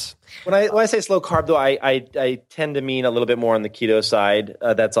Ferris. When I say slow carb, though, I tend to mean a little bit more on the keto side.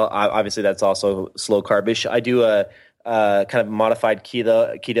 That's obviously that's also slow carbish. I do a kind of modified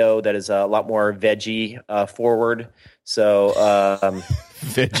keto that is a lot more veggie forward. So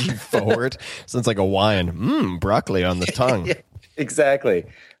veggie forward sounds like a wine. Broccoli on the tongue. Yeah, exactly.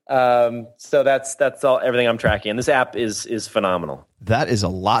 So that's all everything I'm tracking. And this app is phenomenal. That is a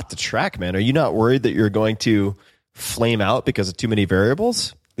lot to track, man. Are you not worried that you're going to flame out because of too many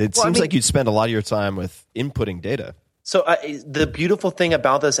variables? It seems like you'd spend a lot of your time with inputting data. So the beautiful thing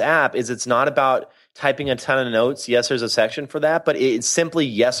about this app is it's not about typing a ton of notes. Yes, there's a section for that, but it's simply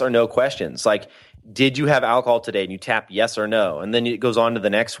yes or no questions. Like did you have alcohol today? And you tap yes or no. And then it goes on to the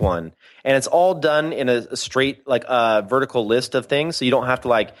next one. And it's all done in a straight, like vertical list of things. So you don't have to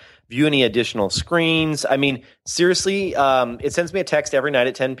like view any additional screens. I mean, seriously, it sends me a text every night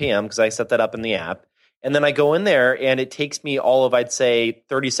at 10 p.m. because I set that up in the app. And then I go in there and it takes me all of, I'd say,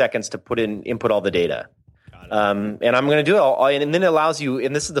 30 seconds to input all the data. And I'm going to do it all. And then it allows you,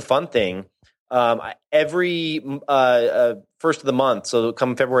 and this is the fun thing, every first of the month, so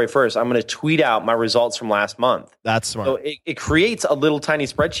come February 1st, I'm going to tweet out my results from last month. That's smart. So it creates a little tiny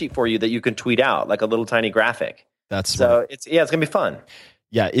spreadsheet for you that you can tweet out, like a little tiny graphic. That's smart. So it's going to be fun.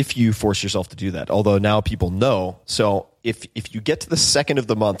 Yeah, if you force yourself to do that. Although now people know. So if you get to the second of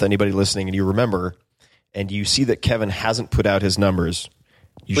the month, anybody listening, and you remember, and you see that Kevin hasn't put out his numbers,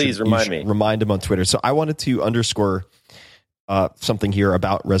 please remind me. Remind him on Twitter. So I wanted to underscore something here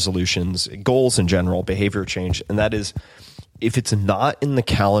about resolutions, goals in general, behavior change, and that is if it's not in the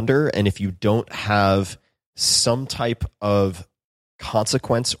calendar and if you don't have some type of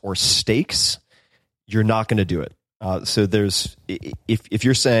consequence or stakes, you're not going to do it. So there's if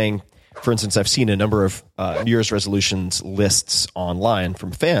you're saying, for instance, I've seen a number of New Year's resolutions lists online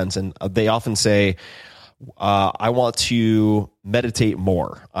from fans, and they often say, I want to meditate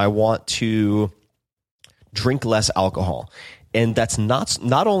more. I want to drink less alcohol. And that's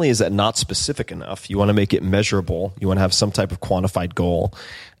not only is that not specific enough, you want to make it measurable, you want to have some type of quantified goal,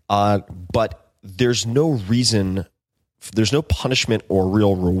 but there's no reason, there's no punishment or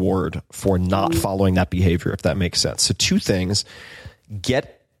real reward for not following that behavior, if that makes sense. So two things: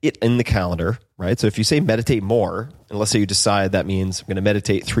 get it in the calendar, right? So if you say meditate more, and let's say you decide that means I'm going to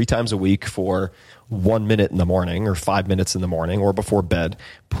meditate 3 times a week for 1 minute in the morning or 5 minutes in the morning or before bed,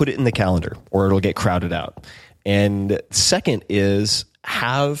 put it in the calendar or it'll get crowded out. And second is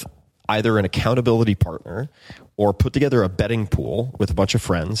have either an accountability partner or put together a betting pool with a bunch of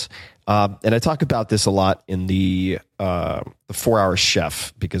friends. And I talk about this a lot in the 4-Hour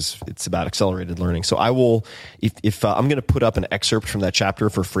Chef because it's about accelerated learning. So I will, if I'm going to put up an excerpt from that chapter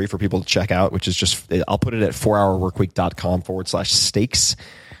for free for people to check out, which is just, I'll put it at 4hourworkweek.com/stakes.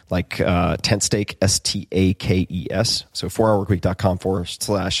 Like tent stake, STAKES. So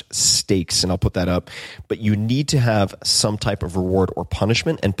 4hourworkweek.com/stakes, and I'll put that up. But you need to have some type of reward or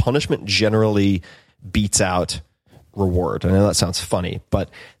punishment, and punishment generally beats out reward. I know that sounds funny, but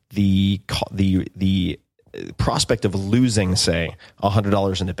the prospect of losing, say,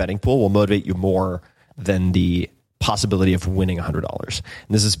 $100 in a betting pool will motivate you more than the possibility of winning $100.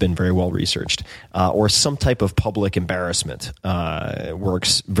 And this has been very well researched. Or some type of public embarrassment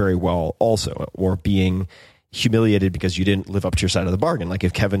works very well also, or being humiliated because you didn't live up to your side of the bargain. Like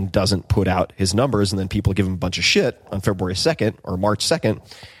if Kevin doesn't put out his numbers and then people give him a bunch of shit on February 2nd or March 2nd,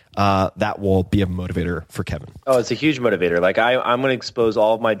 that will be a motivator for Kevin. Oh, it's a huge motivator. Like I'm going to expose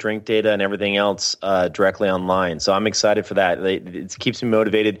all of my drink data and everything else directly online. So I'm excited for that. It keeps me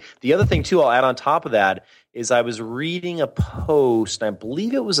motivated. The other thing too, I'll add on top of that, is I was reading a post, and I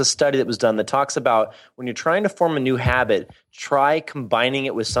believe it was a study that was done that talks about when you're trying to form a new habit, try combining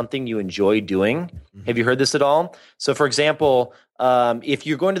it with something you enjoy doing. Mm-hmm. Have you heard this at all? So for example, if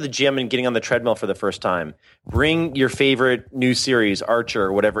you're going to the gym and getting on the treadmill for the first time, bring your favorite new series, Archer,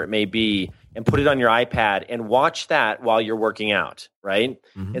 or whatever it may be, and put it on your iPad and watch that while you're working out, right?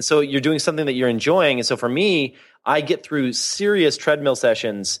 Mm-hmm. And so you're doing something that you're enjoying. And so for me, I get through serious treadmill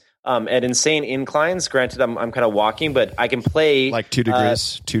sessions at insane inclines. Granted, I'm kind of walking, but I can play like 2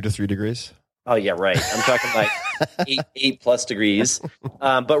 degrees, 2 to 3 degrees. Oh yeah, right. I'm talking like 8+ degrees,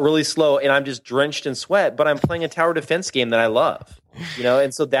 but really slow, and I'm just drenched in sweat. But I'm playing a tower defense game that I love,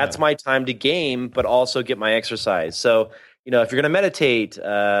 and so that's my time to game, but also get my exercise. So if you're going to meditate, do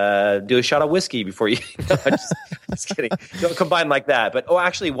a shot of whiskey before you. Just kidding. Don't combine like that. But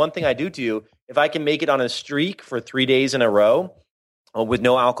actually, one thing I do, if I can make it on a streak for 3 days in a row, with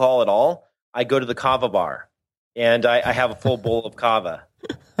no alcohol at all, I go to the kava bar and I have a full bowl of kava.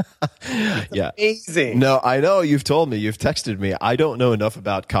 Yeah. Amazing. No, I know you've told me, you've texted me. I don't know enough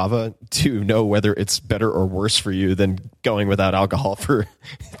about kava to know whether it's better or worse for you than going without alcohol for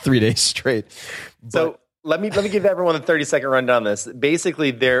 3 days straight. So let me give everyone a 30-second rundown on this.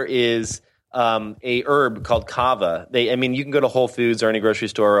 Basically, there is a herb called kava. You can go to Whole Foods or any grocery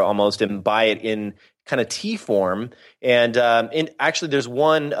store almost and buy it in kind of tea form. And actually there's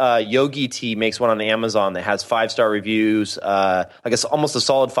one Yogi Tea makes one on Amazon that has 5-star reviews. I guess almost a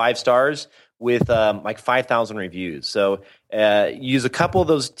solid 5 stars with like 5,000 reviews. So use a couple of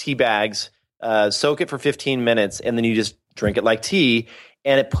those tea bags, soak it for 15 minutes, and then you just drink it like tea.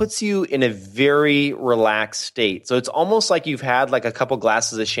 and it puts you in a very relaxed state. So it's almost like you've had like a couple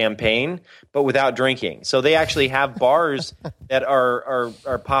glasses of champagne, but without drinking. So they actually have bars that are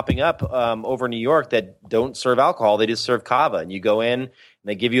popping up over New York that don't serve alcohol. They just serve kava, and you go in and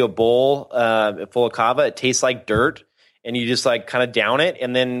they give you a bowl full of kava. It tastes like dirt, and you just like kind of down it.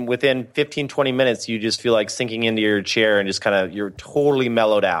 And then within 15, 20 minutes, you just feel like sinking into your chair and just kind of, you're totally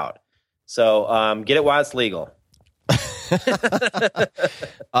mellowed out. So get it while it's legal.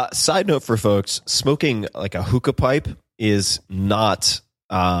 Side note for folks, smoking like a hookah pipe is not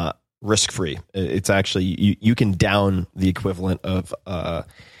risk-free. It's actually, you can down the equivalent of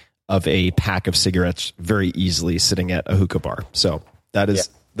a pack of cigarettes very easily sitting at a hookah bar. So that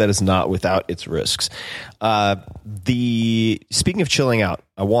is not without its risks. Speaking of chilling out,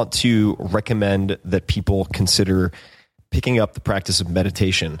 I want to recommend that people consider picking up the practice of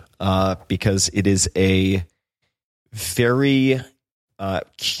meditation because it is a very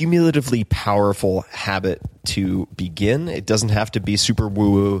cumulatively powerful habit to begin. It doesn't have to be super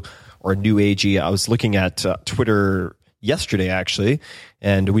woo-woo or new agey. I was looking at Twitter yesterday, actually,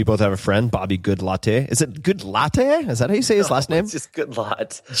 and we both have a friend, Bobby Good Latte. Is it Good Latte? Is that how you say his last name? It's just Good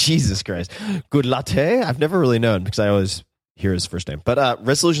Lot. Jesus Christ. Good Latte? I've never really known because I always hear his first name. But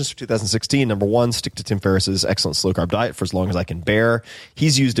resolutions for 2016, number 1, stick to Tim Ferriss's excellent slow-carb diet for as long as I can bear.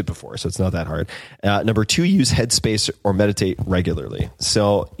 He's used it before, so it's not that hard. Number 2, use Headspace or meditate regularly.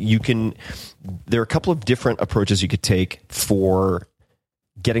 So there are a couple of different approaches you could take for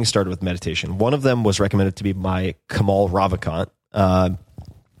getting started with meditation. One of them was recommended to me by Kamal Ravikant,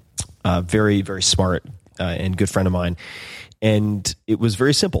 very, very smart and good friend of mine. And it was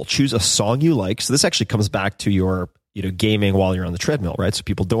very simple. Choose a song you like. So this actually comes back to your gaming while you're on the treadmill, right? So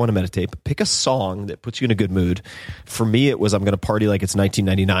people don't want to meditate, but pick a song that puts you in a good mood. For me, it was I'm Going to Party Like It's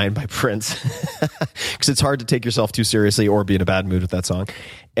 1999 by Prince, because it's hard to take yourself too seriously or be in a bad mood with that song.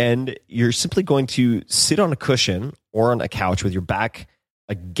 And you're simply going to sit on a cushion or on a couch with your back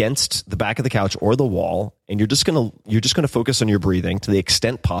against the back of the couch or the wall, and you're just going to focus on your breathing to the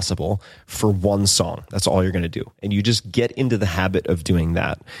extent possible for one song. That's all you're going to do. And you just get into the habit of doing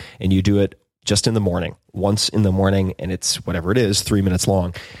that. And you do it just in the morning, once in the morning, and it's whatever it is, 3 minutes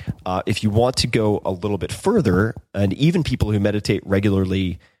long. If you want to go a little bit further, and even people who meditate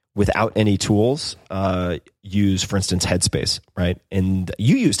regularly without any tools use, for instance, Headspace, right? And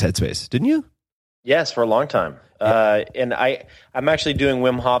you used Headspace, didn't you? Yes, for a long time. And I'm actually doing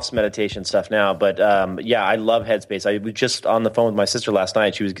Wim Hof's meditation stuff now, but I love Headspace. I was just on the phone with my sister last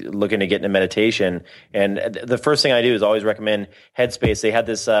night. She was looking to get into meditation, and the first thing I do is always recommend Headspace. They had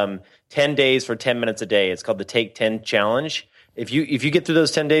this 10 days for 10 minutes a day. It's called the Take 10 Challenge. If you get through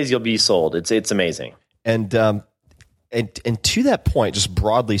those 10 days, you'll be sold. It's amazing. And to that point, just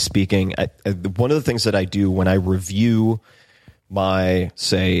broadly speaking, one of the things that I do when I review my,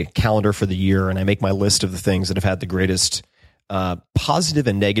 say, calendar for the year, and I make my list of the things that have had the greatest positive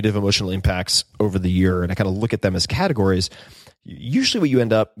and negative emotional impacts over the year, and I kind of look at them as categories. Usually what you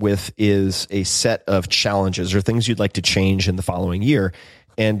end up with is a set of challenges or things you'd like to change in the following year.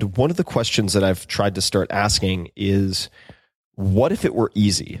 And one of the questions that I've tried to start asking is, what if it were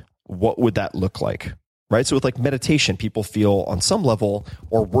easy? What would that look like? Right? So with like meditation, people feel on some level,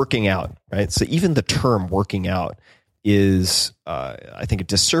 or working out, right? So even the term working out is, I think, a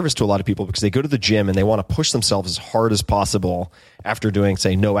disservice to a lot of people, because they go to the gym and they want to push themselves as hard as possible after doing,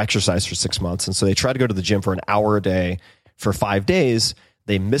 say, no exercise for 6 months. And so they try to go to the gym for an hour a day for 5 days.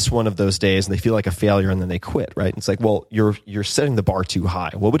 They miss one of those days and they feel like a failure, and then they quit, right? It's like, well, you're setting the bar too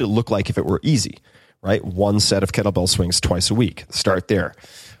high. What would it look like if it were easy, right? 1 set of kettlebell swings twice a week. Start there.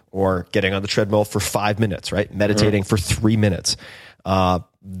 Or getting on the treadmill for 5 minutes, right? Meditating for 3 minutes.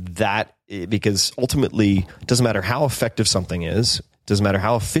 Because ultimately, it doesn't matter how effective something is, doesn't matter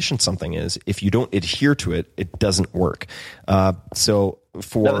how efficient something is, if you don't adhere to it, it doesn't work. So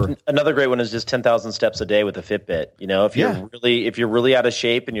for another great one is just 10,000 steps a day with a Fitbit. If you're really out of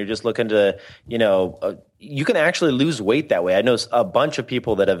shape and you're just looking to, you can actually lose weight that way. I know a bunch of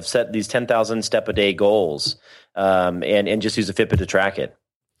people that have set these 10,000 step a day goals, and just use a Fitbit to track it.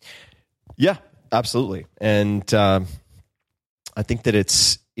 Yeah, absolutely. And I think that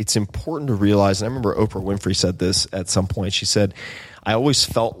it's important to realize, and I remember Oprah Winfrey said this at some point. She said, I always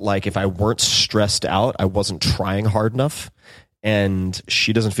felt like if I weren't stressed out, I wasn't trying hard enough. And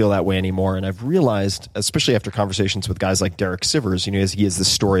she doesn't feel that way anymore. And I've realized, especially after conversations with guys like Derek Sivers, he has this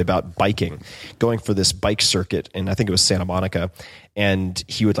story about biking, going for this bike circuit, and I think it was Santa Monica. And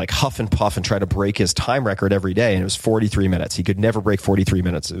he would like huff and puff and try to break his time record every day. And it was 43 minutes. He could never break 43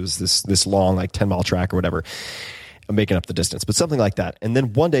 minutes. It was this long, like 10-mile track or whatever. I'm making up the distance, but something like that. And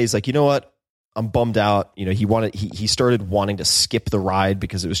then one day he's like, you know what? bummed out. You know, he started wanting to skip the ride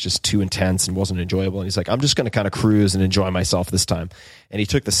because it was just too intense and wasn't enjoyable. And he's like, I'm just going to kind of cruise and enjoy myself this time. And he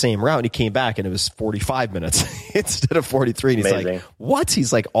took the same route and he came back and it was 45 minutes instead of 43. And he's Amazing. like, what?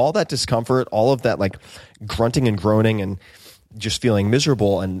 He's like, all that discomfort, all of that like grunting and groaning and just feeling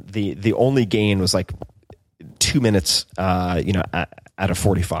miserable. And the only gain was like 2 minutes, at a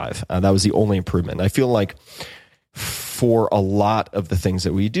 45. That was the only improvement. I feel like for a lot of the things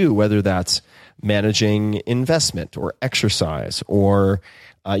that we do, whether that's managing investment or exercise or,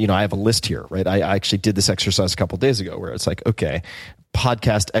 I have a list here, right? I actually did this exercise a couple of days ago where it's like, okay,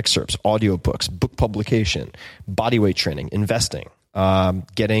 podcast excerpts, audiobooks, book publication, bodyweight training, investing,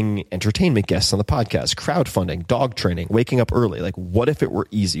 getting entertainment guests on the podcast, crowdfunding, dog training, waking up early. Like, what if it were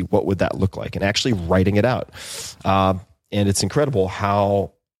easy? What would that look like? And actually writing it out. And it's incredible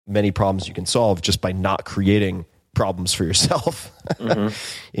how many problems you can solve just by not creating problems for yourself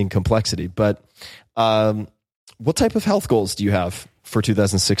in complexity. But what type of health goals do you have for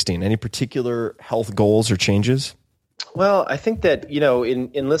 2016? Any particular health goals or changes? Well, I think that,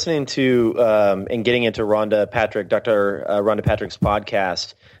 in listening to and getting into Dr. Rhonda Patrick's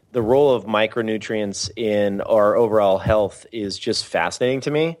podcast, the role of micronutrients in our overall health is just fascinating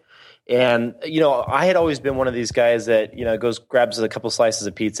to me. And, I had always been one of these guys that, grabs a couple slices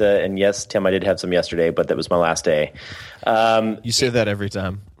of pizza. And yes, Tim, I did have some yesterday, but that was my last day. You say that every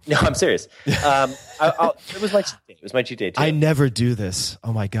time. No, I'm serious. It was my cheat day. It was my cheat day too. I never do this.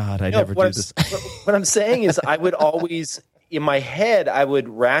 Oh my God, I never do this. What I'm saying is I would always, in my head, I would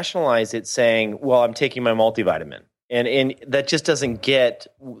rationalize it saying, well, I'm taking my multivitamin. And that just doesn't get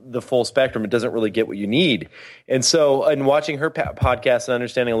the full spectrum. It doesn't really get what you need. And so in watching her podcast and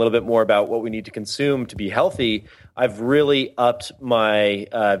understanding a little bit more about what we need to consume to be healthy, I've really upped my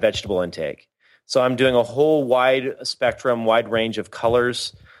vegetable intake. So I'm doing a whole wide spectrum, wide range of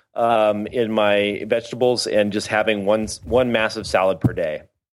colors in my vegetables and just having one massive salad per day.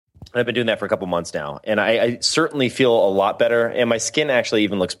 I've been doing that for a couple months now. And I certainly feel a lot better. And my skin actually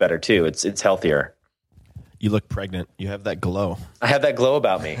even looks better too. It's healthier. You look pregnant. You have that glow. I have that glow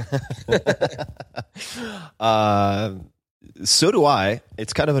about me. So do I.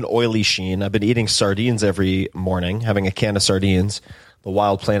 It's kind of an oily sheen. I've been eating sardines every morning, having a can of sardines, the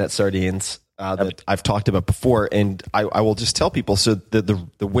Wild Planet sardines that I've talked about before. And I will just tell people, so the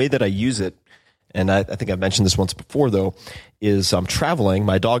way that I use it, and I think I've mentioned this once before, though, is I'm traveling.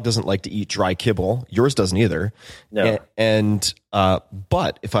 My dog doesn't like to eat dry kibble. Yours doesn't either. No.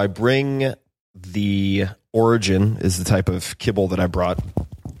 But if I bring the Origin is the type of kibble that I brought.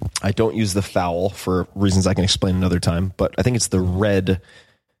 I don't use the foul for reasons I can explain another time, but I think it's the red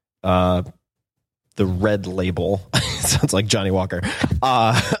label. It sounds like Johnny Walker.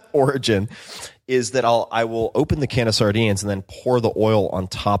 Origin is that I will open the can of sardines and then pour the oil on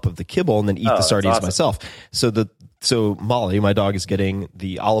top of the kibble and then eat the sardines awesome. myself. So Molly, my dog, is getting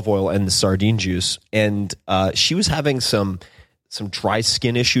the olive oil and the sardine juice, and she was having some dry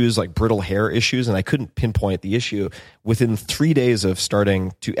skin issues, like brittle hair issues, and I couldn't pinpoint the issue. Within 3 days of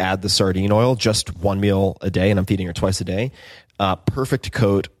starting to add the sardine oil, just one meal a day, and I'm feeding her twice a day, perfect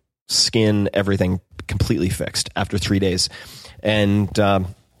coat, skin, everything completely fixed after 3 days. And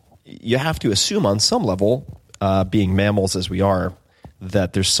you have to assume on some level, being mammals as we are,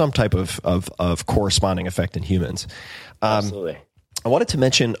 that there's some type of corresponding effect in humans. Absolutely. I wanted to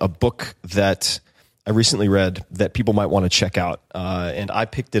mention a book that I recently read that people might want to check out. And I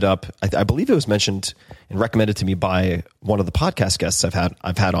picked it up. I believe it was mentioned and recommended to me by one of the podcast guests I've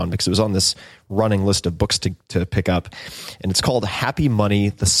had on, because it was on this running list of books to pick up. And it's called Happy Money: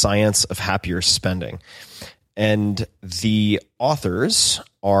 The Science of Happier Spending. And the authors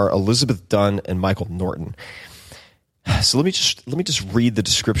are Elizabeth Dunn and Michael Norton. So let me just read the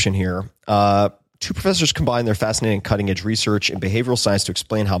description here. Two professors combine their fascinating cutting-edge research in behavioral science to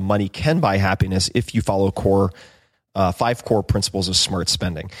explain how money can buy happiness if you follow 5 core principles of smart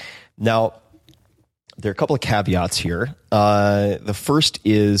spending. Now, there are a couple of caveats here. The first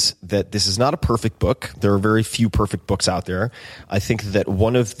is that this is not a perfect book. There are very few perfect books out there. I think that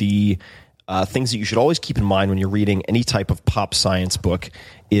one of the things that you should always keep in mind when you're reading any type of pop science book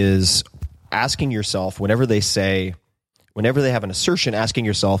is asking yourself, whenever they have an assertion, asking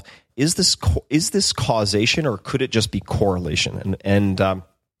yourself, is this causation or could it just be correlation? And for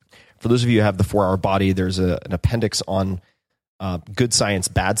those of you who have the 4-Hour Body, there's an appendix on good science,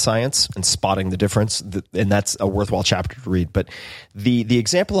 bad science, and spotting the difference. And that's a worthwhile chapter to read. But the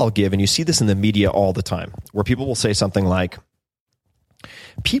example I'll give, and you see this in the media all the time, where people will say something like,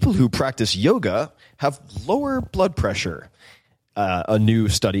 people who practice yoga have lower blood pressure. A new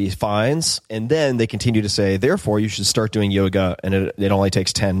study finds, and then they continue to say, therefore, you should start doing yoga, and it only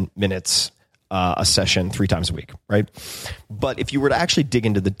takes 10 minutes a session 3 times a week, right? But if you were to actually dig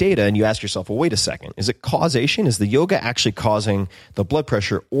into the data and you ask yourself, well, wait a second, is it causation? Is the yoga actually causing the blood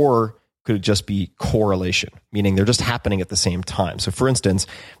pressure, or could it just be correlation, meaning they're just happening at the same time? So for instance,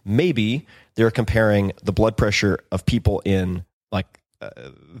 maybe they're comparing the blood pressure of people in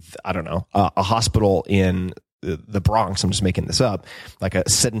a hospital in the Bronx, I'm just making this up, like a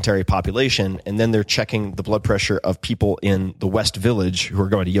sedentary population, and then they're checking the blood pressure of people in the West Village who are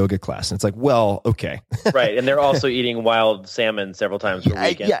going to yoga class. And it's like, well, okay. Right, and they're also eating wild salmon several times per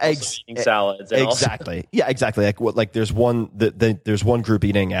week, eating salads. And exactly. Yeah, exactly. There's one group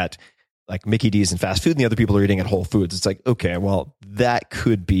eating at like Mickey D's and fast food, and the other people are eating at Whole Foods. It's like, okay, well, that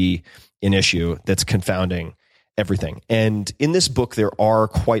could be an issue that's confounding everything. And in this book, there are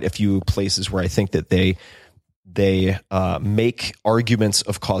quite a few places where I think that they make arguments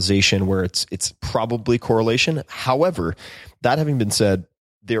of causation where it's probably correlation. However, that having been said,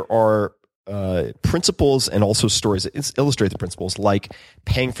 there are principles and also stories that illustrate the principles, like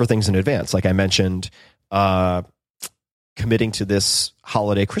paying for things in advance. Like I mentioned, committing to this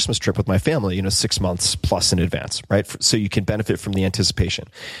holiday Christmas trip with my family, 6 months plus in advance, right? So you can benefit from the anticipation.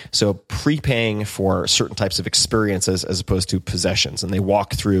 So prepaying for certain types of experiences as opposed to possessions. And they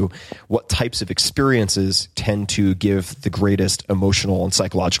walk through what types of experiences tend to give the greatest emotional and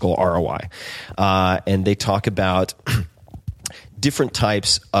psychological ROI. And they talk about different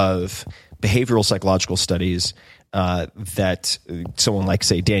types of behavioral psychological studies that someone like,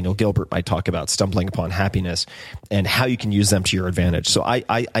 say, Daniel Gilbert might talk about, stumbling upon happiness, and how you can use them to your advantage. So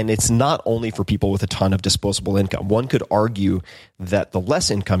and it's not only for people with a ton of disposable income. One could argue that the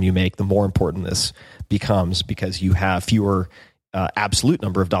less income you make, the more important this becomes, because you have fewer absolute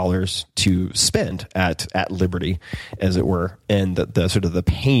number of dollars to spend at liberty, as it were, and the sort of the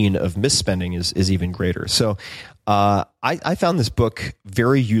pain of misspending is even greater. So I found this book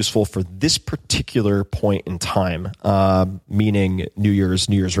very useful for this particular point in time, meaning New Year's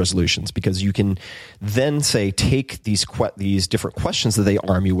resolutions, because you can then say, take these different questions that they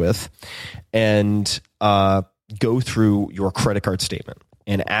arm you with, and go through your credit card statement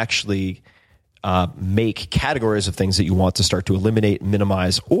and actually make categories of things that you want to start to eliminate,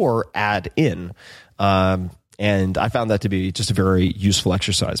 minimize, or add in. And I found that to be just a very useful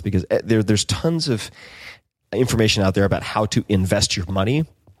exercise, because there's tons of information out there about how to invest your money.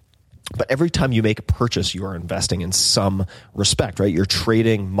 But every time you make a purchase, you are investing in some respect, right? You're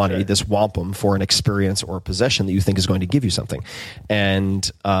trading money, sure, this wampum, for an experience or a possession that you think is going to give you something.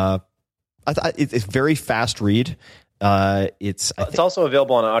 And it's a very fast read. It's also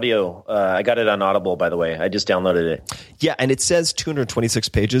available on audio. I got it on Audible, by the way. I just downloaded it. Yeah, and it says 226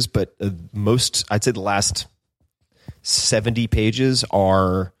 pages, but I'd say the last 70 pages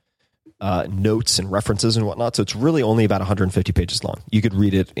are notes and references and whatnot. So it's really only about 150 pages long. You could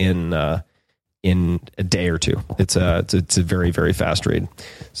read it in a day or two. It's a very, very fast read.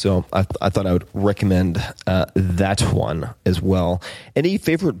 So I thought I would recommend that one as well. Any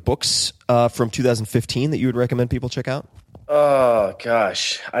favorite books from 2015 that you would recommend people check out? Oh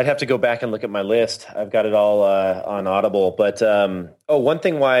gosh, I'd have to go back and look at my list. I've got it all on Audible. But one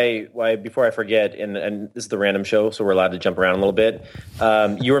thing why before I forget, and this is the random show, so we're allowed to jump around a little bit.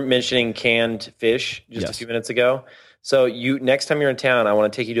 You were mentioning canned fish just a few minutes ago. So next time you're in town, I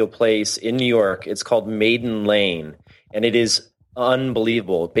want to take you to a place in New York. It's called Maiden Lane, and it is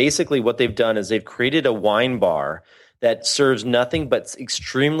unbelievable. Basically, what they've done is they've created a wine bar that serves nothing but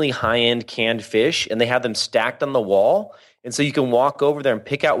extremely high-end canned fish, and they have them stacked on the wall. And so you can walk over there and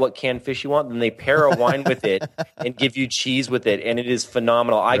pick out what canned fish you want, and they pair a wine with it and give you cheese with it, and it is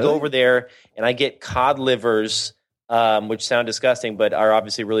phenomenal. I go over there, and I get cod livers, which sound disgusting, but are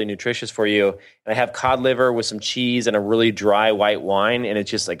obviously really nutritious for you. And I have cod liver with some cheese and a really dry white wine, and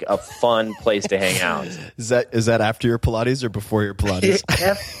it's just like a fun place to hang out. Is that after your Pilates or before your Pilates?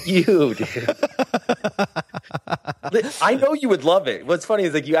 F you, dude. I know you would love it. What's funny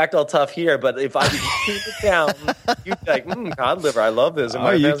is like you act all tough here, but if I came to town, you'd be like, cod liver, I love this.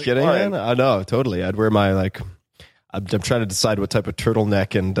 Are you kidding, man? I know, totally. I'd wear my I'm trying to decide what type of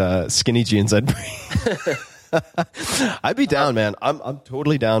turtleneck and skinny jeans I'd bring. I'd be down, man. I'm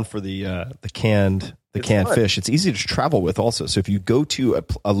totally down for the canned fish. It's easy to travel with also. So if you go to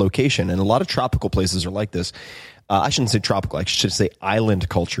a location, and a lot of tropical places are like this, I shouldn't say tropical, I should say island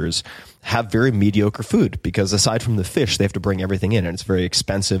cultures have very mediocre food, because aside from the fish, they have to bring everything in, and it's very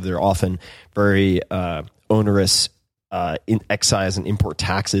expensive. They're often very onerous in excise and import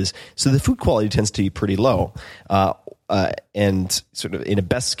taxes. So the food quality tends to be pretty low, and sort of in a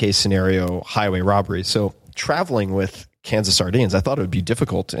best case scenario, highway robbery. So traveling with cans of sardines, I thought it would be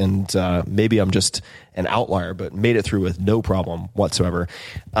difficult, and maybe I'm just an outlier, but made it through with no problem whatsoever.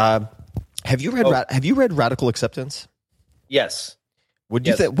 Have you read Radical Acceptance? Yes. What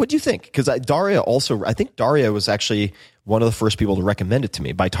do you think? Because I think Daria was actually one of the first people to recommend it to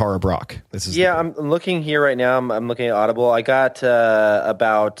me, by Tara Brach. I'm looking here right now. I'm looking at Audible. I got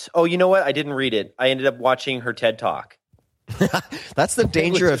about. Oh, you know what? I didn't read it. I ended up watching her TED Talk. That's the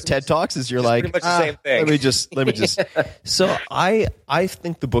danger of TED Talks, is you're like, pretty much the same thing. Let me just. So I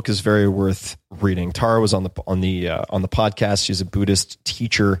think the book is very worth reading. Tara was on the podcast. She's a Buddhist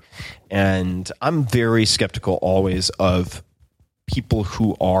teacher, and I'm very skeptical always of people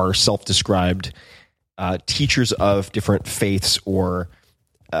who are self-described teachers of different faiths or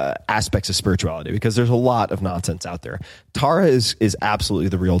aspects of spirituality, because there's a lot of nonsense out there. Tara is absolutely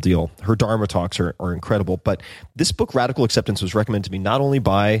the real deal. Her Dharma talks are incredible. But this book, Radical Acceptance, was recommended to me not only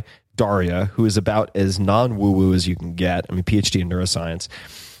by Daria, who is about as non-woo-woo as you can get. I mean, PhD in neuroscience.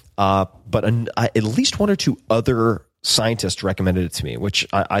 But at least one or two other scientists recommended it to me, which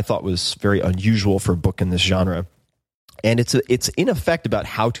I thought was very unusual for a book in this genre. And it's in effect about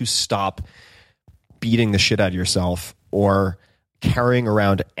how to stop beating the shit out of yourself or carrying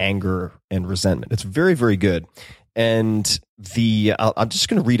around anger and resentment. It's very, very good. And I'm just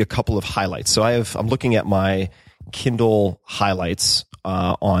going to read a couple of highlights. So I'm looking at my Kindle highlights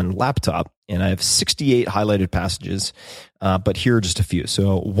on laptop, and I have 68 highlighted passages, but here are just a few.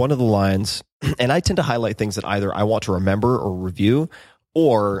 So one of the lines, and I tend to highlight things that either I want to remember or review,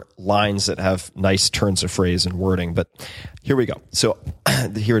 or lines that have nice turns of phrase and wording. But here we go. So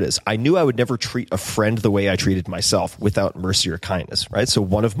here it is. I knew I would never treat a friend the way I treated myself, without mercy or kindness, right? So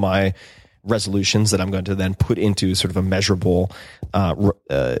one of my resolutions that I'm going to then put into sort of a measurable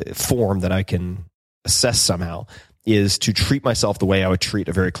form that I can assess somehow is to treat myself the way I would treat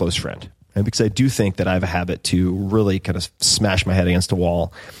a very close friend. And because I do think that I have a habit to really kind of smash my head against a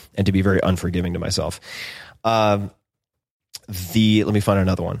wall and to be very unforgiving to myself. Let me find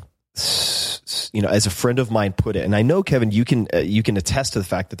another one. As a friend of mine put it, and I know, Kevin, you can attest to the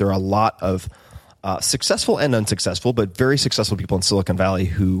fact that there are a lot of successful and unsuccessful, but very successful people in Silicon Valley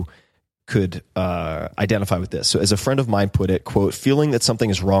who could identify with this. So as a friend of mine put it, quote, feeling that something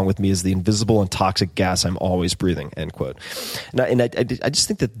is wrong with me is the invisible and toxic gas I'm always breathing, end quote. And I just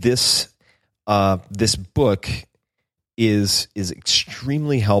think that this book is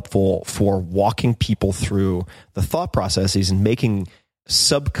extremely helpful for walking people through the thought processes and making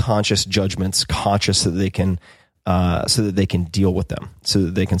subconscious judgments conscious so that they can deal with them, so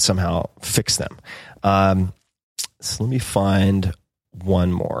that they can somehow fix them. So let me find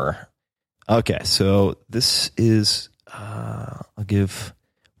one more. Okay, so this is I'll give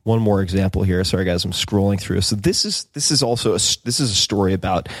one more example here. Sorry guys, I'm scrolling through. So this is also a story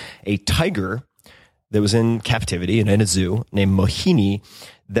about a tiger that was in captivity and in a zoo named Mohini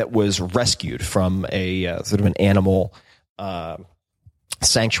that was rescued from a sort of an animal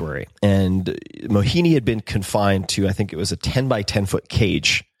sanctuary. And Mohini had been confined to, I think it was a 10 by 10 foot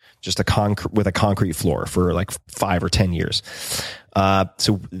cage, just with a concrete floor for like 5 or 10 years.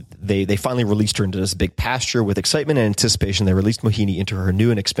 So they finally released her into this big pasture. With excitement and anticipation, they released Mohini into her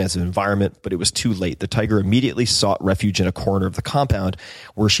new and expansive environment, but it was too late. The tiger immediately sought refuge in a corner of the compound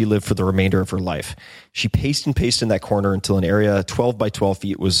where she lived for the remainder of her life. She paced and paced in that corner until an area 12 by 12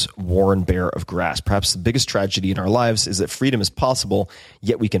 feet was worn bare of grass. Perhaps the biggest tragedy in our lives is that freedom is possible,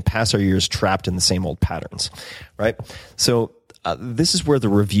 yet we can pass our years trapped in the same old patterns, right? So this is where the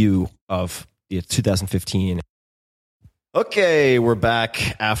review of 2015. Okay, we're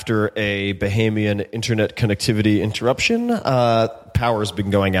back after a Bahamian internet connectivity interruption. Power's been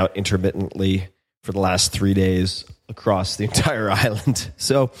going out intermittently for the last 3 days across the entire island.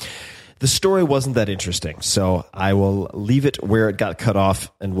 So the story wasn't that interesting. So I will leave it where it got cut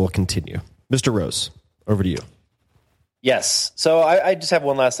off and we'll continue. Mr. Rose, over to you. Yes. So I just have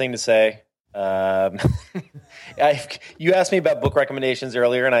one last thing to say. You asked me about book recommendations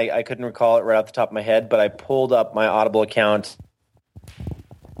earlier, and I couldn't recall it right off the top of my head, but I pulled up my Audible account.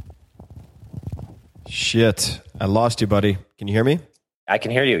 Shit. I lost you, buddy. Can you hear me? I can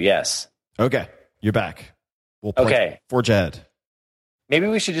hear you, yes. Okay. You're back. We'll forge ahead. Maybe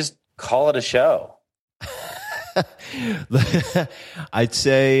we should just call it a show. I'd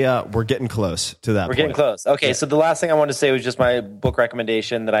say we're getting close to that. We're getting close. Okay, yeah. So the last thing I wanted to say was just my book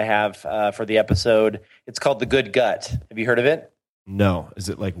recommendation that I have for the episode. It's called The Good Gut. Have you heard of it? No. Is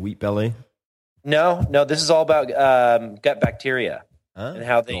it like Wheat Belly? No. This is all about gut bacteria and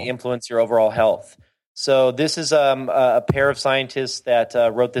how they influence your overall health. So this is a pair of scientists that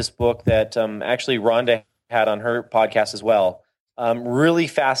wrote this book that actually Rhonda had on her podcast as well. Really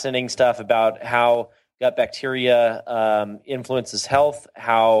fascinating stuff about how gut bacteria influences health,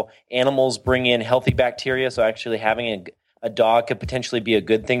 how animals bring in healthy bacteria. So actually having a dog could potentially be a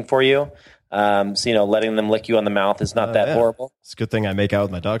good thing for you. So, letting them lick you on the mouth is not that horrible. It's a good thing I make out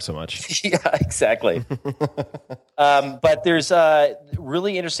with my dog so much. Yeah, exactly. But there's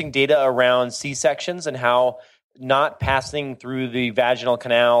really interesting data around C-sections and how not passing through the vaginal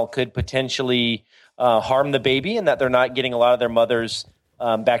canal could potentially harm the baby, and that they're not getting a lot of their mother's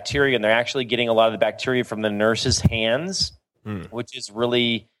bacteria, and they're actually getting a lot of the bacteria from the nurse's hands, which is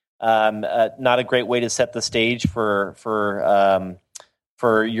really not a great way to set the stage for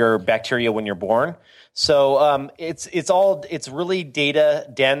your bacteria when you're born. So it's really data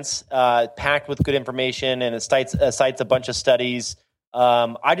dense, packed with good information, and it cites a bunch of studies.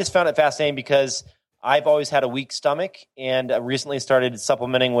 I just found it fascinating because I've always had a weak stomach, and recently started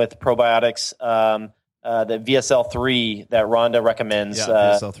supplementing with probiotics. The VSL3 that Rhonda recommends. Yeah,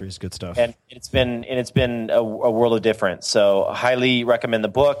 VSL3 is good stuff, and it's been a world of difference. So highly recommend the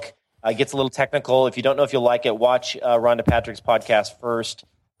book. It gets a little technical. If you don't know if you'll like it, watch Rhonda Patrick's podcast first.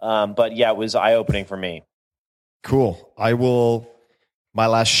 But yeah, it was eye-opening for me. Cool. My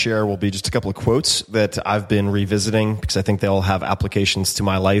last share will be just a couple of quotes that I've been revisiting because I think they'll have applications to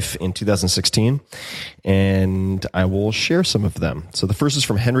my life in 2016. And I will share some of them. So the first is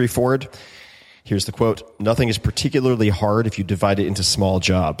from Henry Ford. Here's the quote: "Nothing is particularly hard if you divide it into small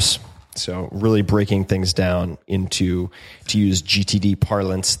jobs." So really breaking things down into, to use GTD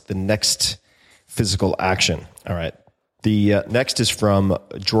parlance, the next physical action. All right. The next is from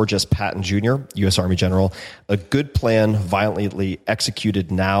George S. Patton Jr., U.S. Army General. "A good plan violently executed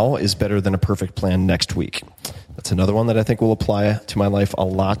now is better than a perfect plan next week." That's another one that I think will apply to my life a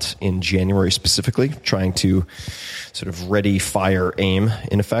lot in January specifically, trying to sort of ready, fire, aim,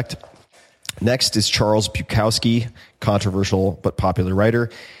 in effect. Next is Charles Bukowski, controversial but popular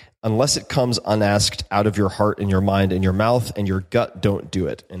writer. "Unless it comes unasked out of your heart and your mind and your mouth and your gut, don't do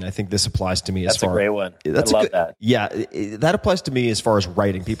it." And I think this applies to me as far as... That's a great one. I love that. Yeah, that applies to me as far as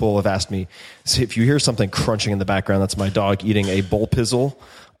writing. People have asked me, so if you hear something crunching in the background, that's my dog eating a bull pizzle.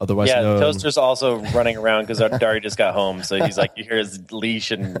 Otherwise known... Toaster's also running around because our Dari just got home. So he's like, you hear his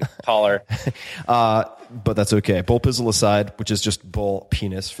leash and collar. But that's okay. Bull pizzle aside, which is just bull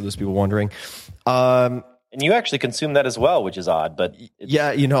penis for those people wondering. And you actually consume that as well, which is odd. But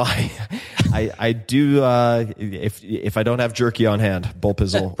yeah, I do. If I don't have jerky on hand, bull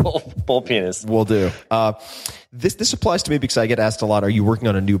pizzle, bull penis will do. This applies to me because I get asked a lot, "Are you working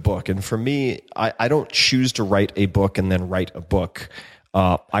on a new book?" And for me, I don't choose to write a book and then write a book.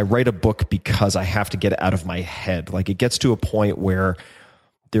 I write a book because I have to get it out of my head. Like, it gets to a point where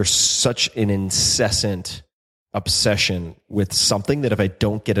there's such an incessant obsession with something that if I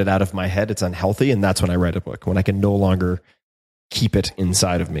don't get it out of my head, it's unhealthy. And that's when I write a book, when I can no longer keep it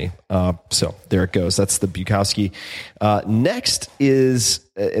inside of me. So there it goes. That's the Bukowski. Next is,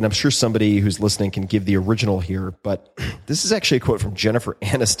 and I'm sure somebody who's listening can give the original here, but this is actually a quote from Jennifer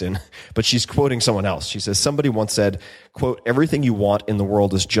Aniston, but she's quoting someone else. She says, somebody once said, quote, "Everything you want in the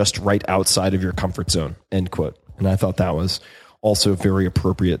world is just right outside of your comfort zone," end quote. And I thought that was also very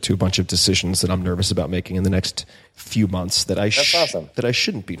appropriate to a bunch of decisions that I'm nervous about making in the next few months that I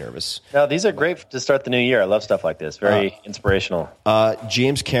shouldn't be nervous. No, these are great to start the new year. I love stuff like this. Very inspirational.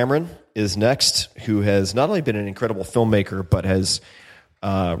 James Cameron is next, who has not only been an incredible filmmaker, but has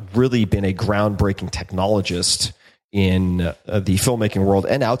really been a groundbreaking technologist in the filmmaking world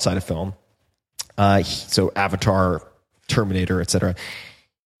and outside of film. So Avatar, Terminator, etc.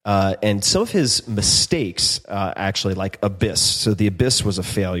 And some of his mistakes, actually, like Abyss. So the Abyss was a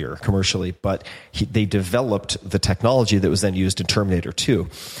failure commercially, but they developed the technology that was then used in Terminator 2.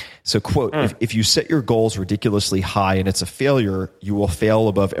 So, quote, if you set your goals ridiculously high and it's a failure, you will fail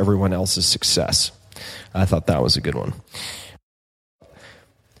above everyone else's success. I thought that was a good one.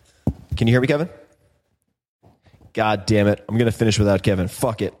 Can you hear me, Kevin? God damn it. I'm going to finish without Kevin.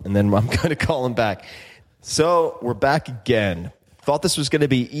 Fuck it. And then I'm going to call him back. So we're back again. Thought this was going to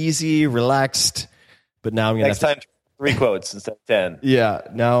be easy, relaxed, but now I'm going to next time 3 quotes instead of 10. Yeah,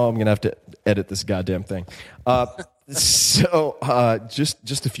 now I'm going to have to edit this goddamn thing. So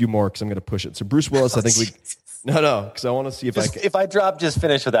just a few more because I'm going to push it. So Bruce Willis, I think because I want to see if I drop, just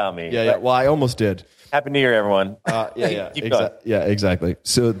finish without me. Yeah. Well, I almost did. Happy New Year, everyone. Yeah, exactly.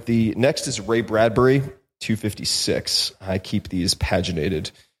 So the next is Ray Bradbury, 256. I keep these paginated.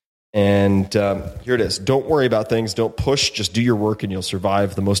 And here it is. Don't worry about things. Don't push. Just do your work and you'll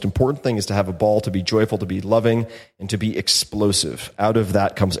survive. The most important thing is to have a ball, to be joyful, to be loving, and to be explosive. Out of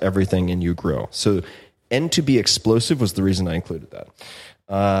that comes everything and you grow. So, and to be explosive was the reason I included that.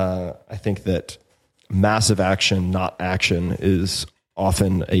 I think that massive action, not action, is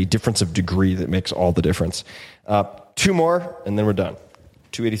often a difference of degree that makes all the difference. 2 more, and then we're done.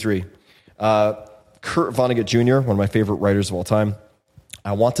 283. Kurt Vonnegut Jr., one of my favorite writers of all time.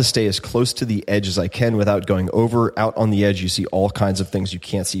 I want to stay as close to the edge as I can without going over. Out on the edge, you see all kinds of things you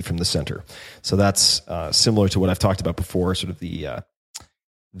can't see from the center. So that's similar to what I've talked about before, sort of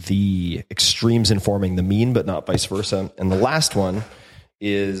the extremes informing the mean, but not vice versa. And the last one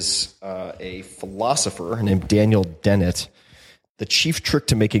is a philosopher named Daniel Dennett. The chief trick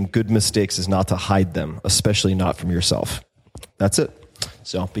to making good mistakes is not to hide them, especially not from yourself. That's it.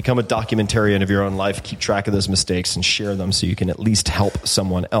 So become a documentarian of your own life, keep track of those mistakes and share them so you can at least help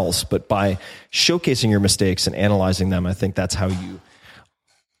someone else. But by showcasing your mistakes and analyzing them, I think that's how you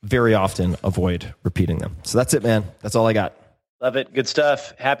very often avoid repeating them. So that's it, man. That's all I got. Love it. Good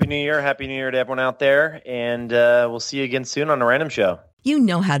stuff. Happy New Year. Happy New Year to everyone out there. And we'll see you again soon on A Random Show. You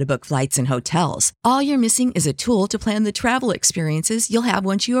know how to book flights and hotels. All you're missing is a tool to plan the travel experiences you'll have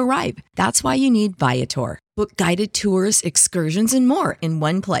once you arrive. That's why you need Viator. Book guided tours, excursions, and more in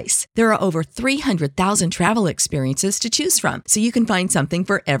one place. There are over 300,000 travel experiences to choose from, so you can find something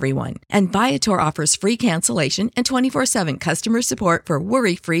for everyone. And Viator offers free cancellation and 24/7 customer support for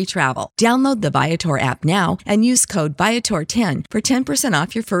worry-free travel. Download the Viator app now and use code Viator10 for 10%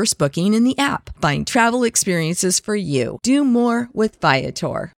 off your first booking in the app. Find travel experiences for you. Do more with Viator.